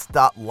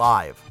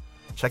houseseats.live.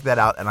 Check that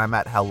out, and I'm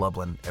at Hal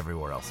Lublin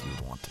everywhere else you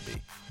would want to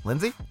be.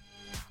 Lindsay?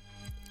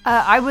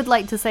 I would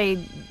like to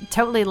say,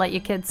 totally let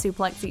your kids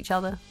suplex each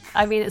other.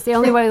 I mean, it's the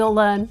only way they'll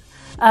learn.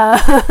 So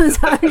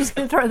I'm just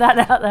going to throw that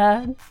out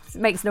there. It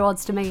makes no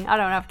odds to me. I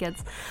don't have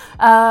kids.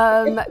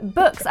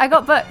 Books. I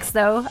got books,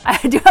 though. I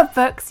do have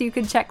books. You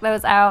can check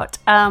those out.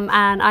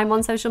 And I'm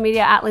on social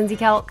media at Lindsay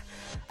Kelk,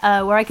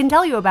 where I can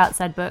tell you about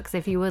said books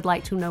if you would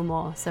like to know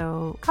more.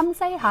 So come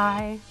say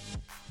hi.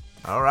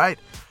 All right.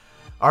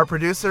 Our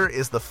producer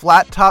is the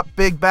Flat Top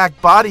Big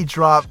Back Body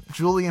Drop,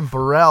 Julian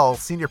Burrell.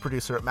 Senior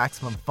producer at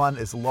Maximum Fun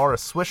is Laura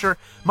Swisher.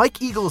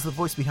 Mike Eagle is the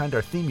voice behind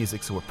our theme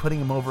music, so we're putting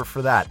him over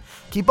for that.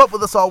 Keep up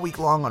with us all week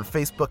long on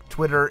Facebook,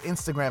 Twitter,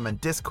 Instagram, and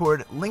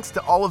Discord. Links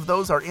to all of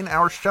those are in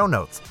our show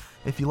notes.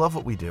 If you love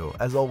what we do,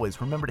 as always,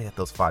 remember to hit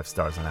those 5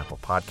 stars on Apple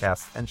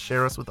Podcasts and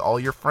share us with all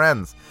your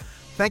friends.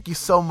 Thank you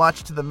so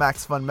much to the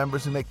Max Fun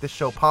members who make this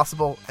show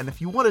possible, and if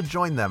you want to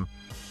join them,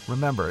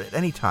 remember, at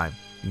any time,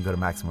 you can go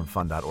to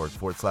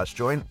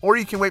MaximumFun.org/join, or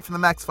you can wait for the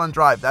Max Fun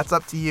Drive. That's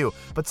up to you.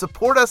 But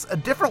support us a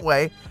different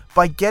way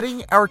by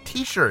getting our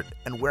t-shirt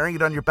and wearing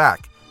it on your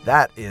back.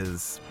 That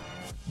is,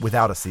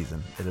 without a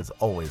season, it is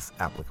always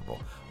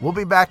applicable. We'll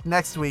be back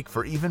next week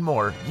for even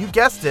more, you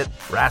guessed it,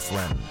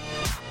 wrestling.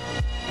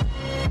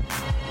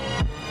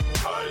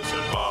 Tights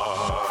and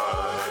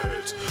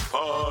Fights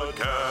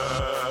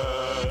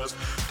Podcast.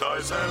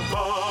 Tights and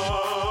Fights.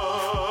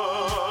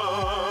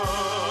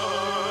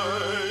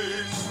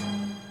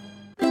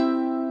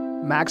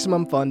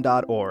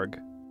 MaximumFun.org.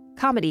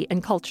 Comedy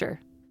and culture.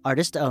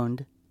 Artist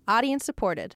owned. Audience supported.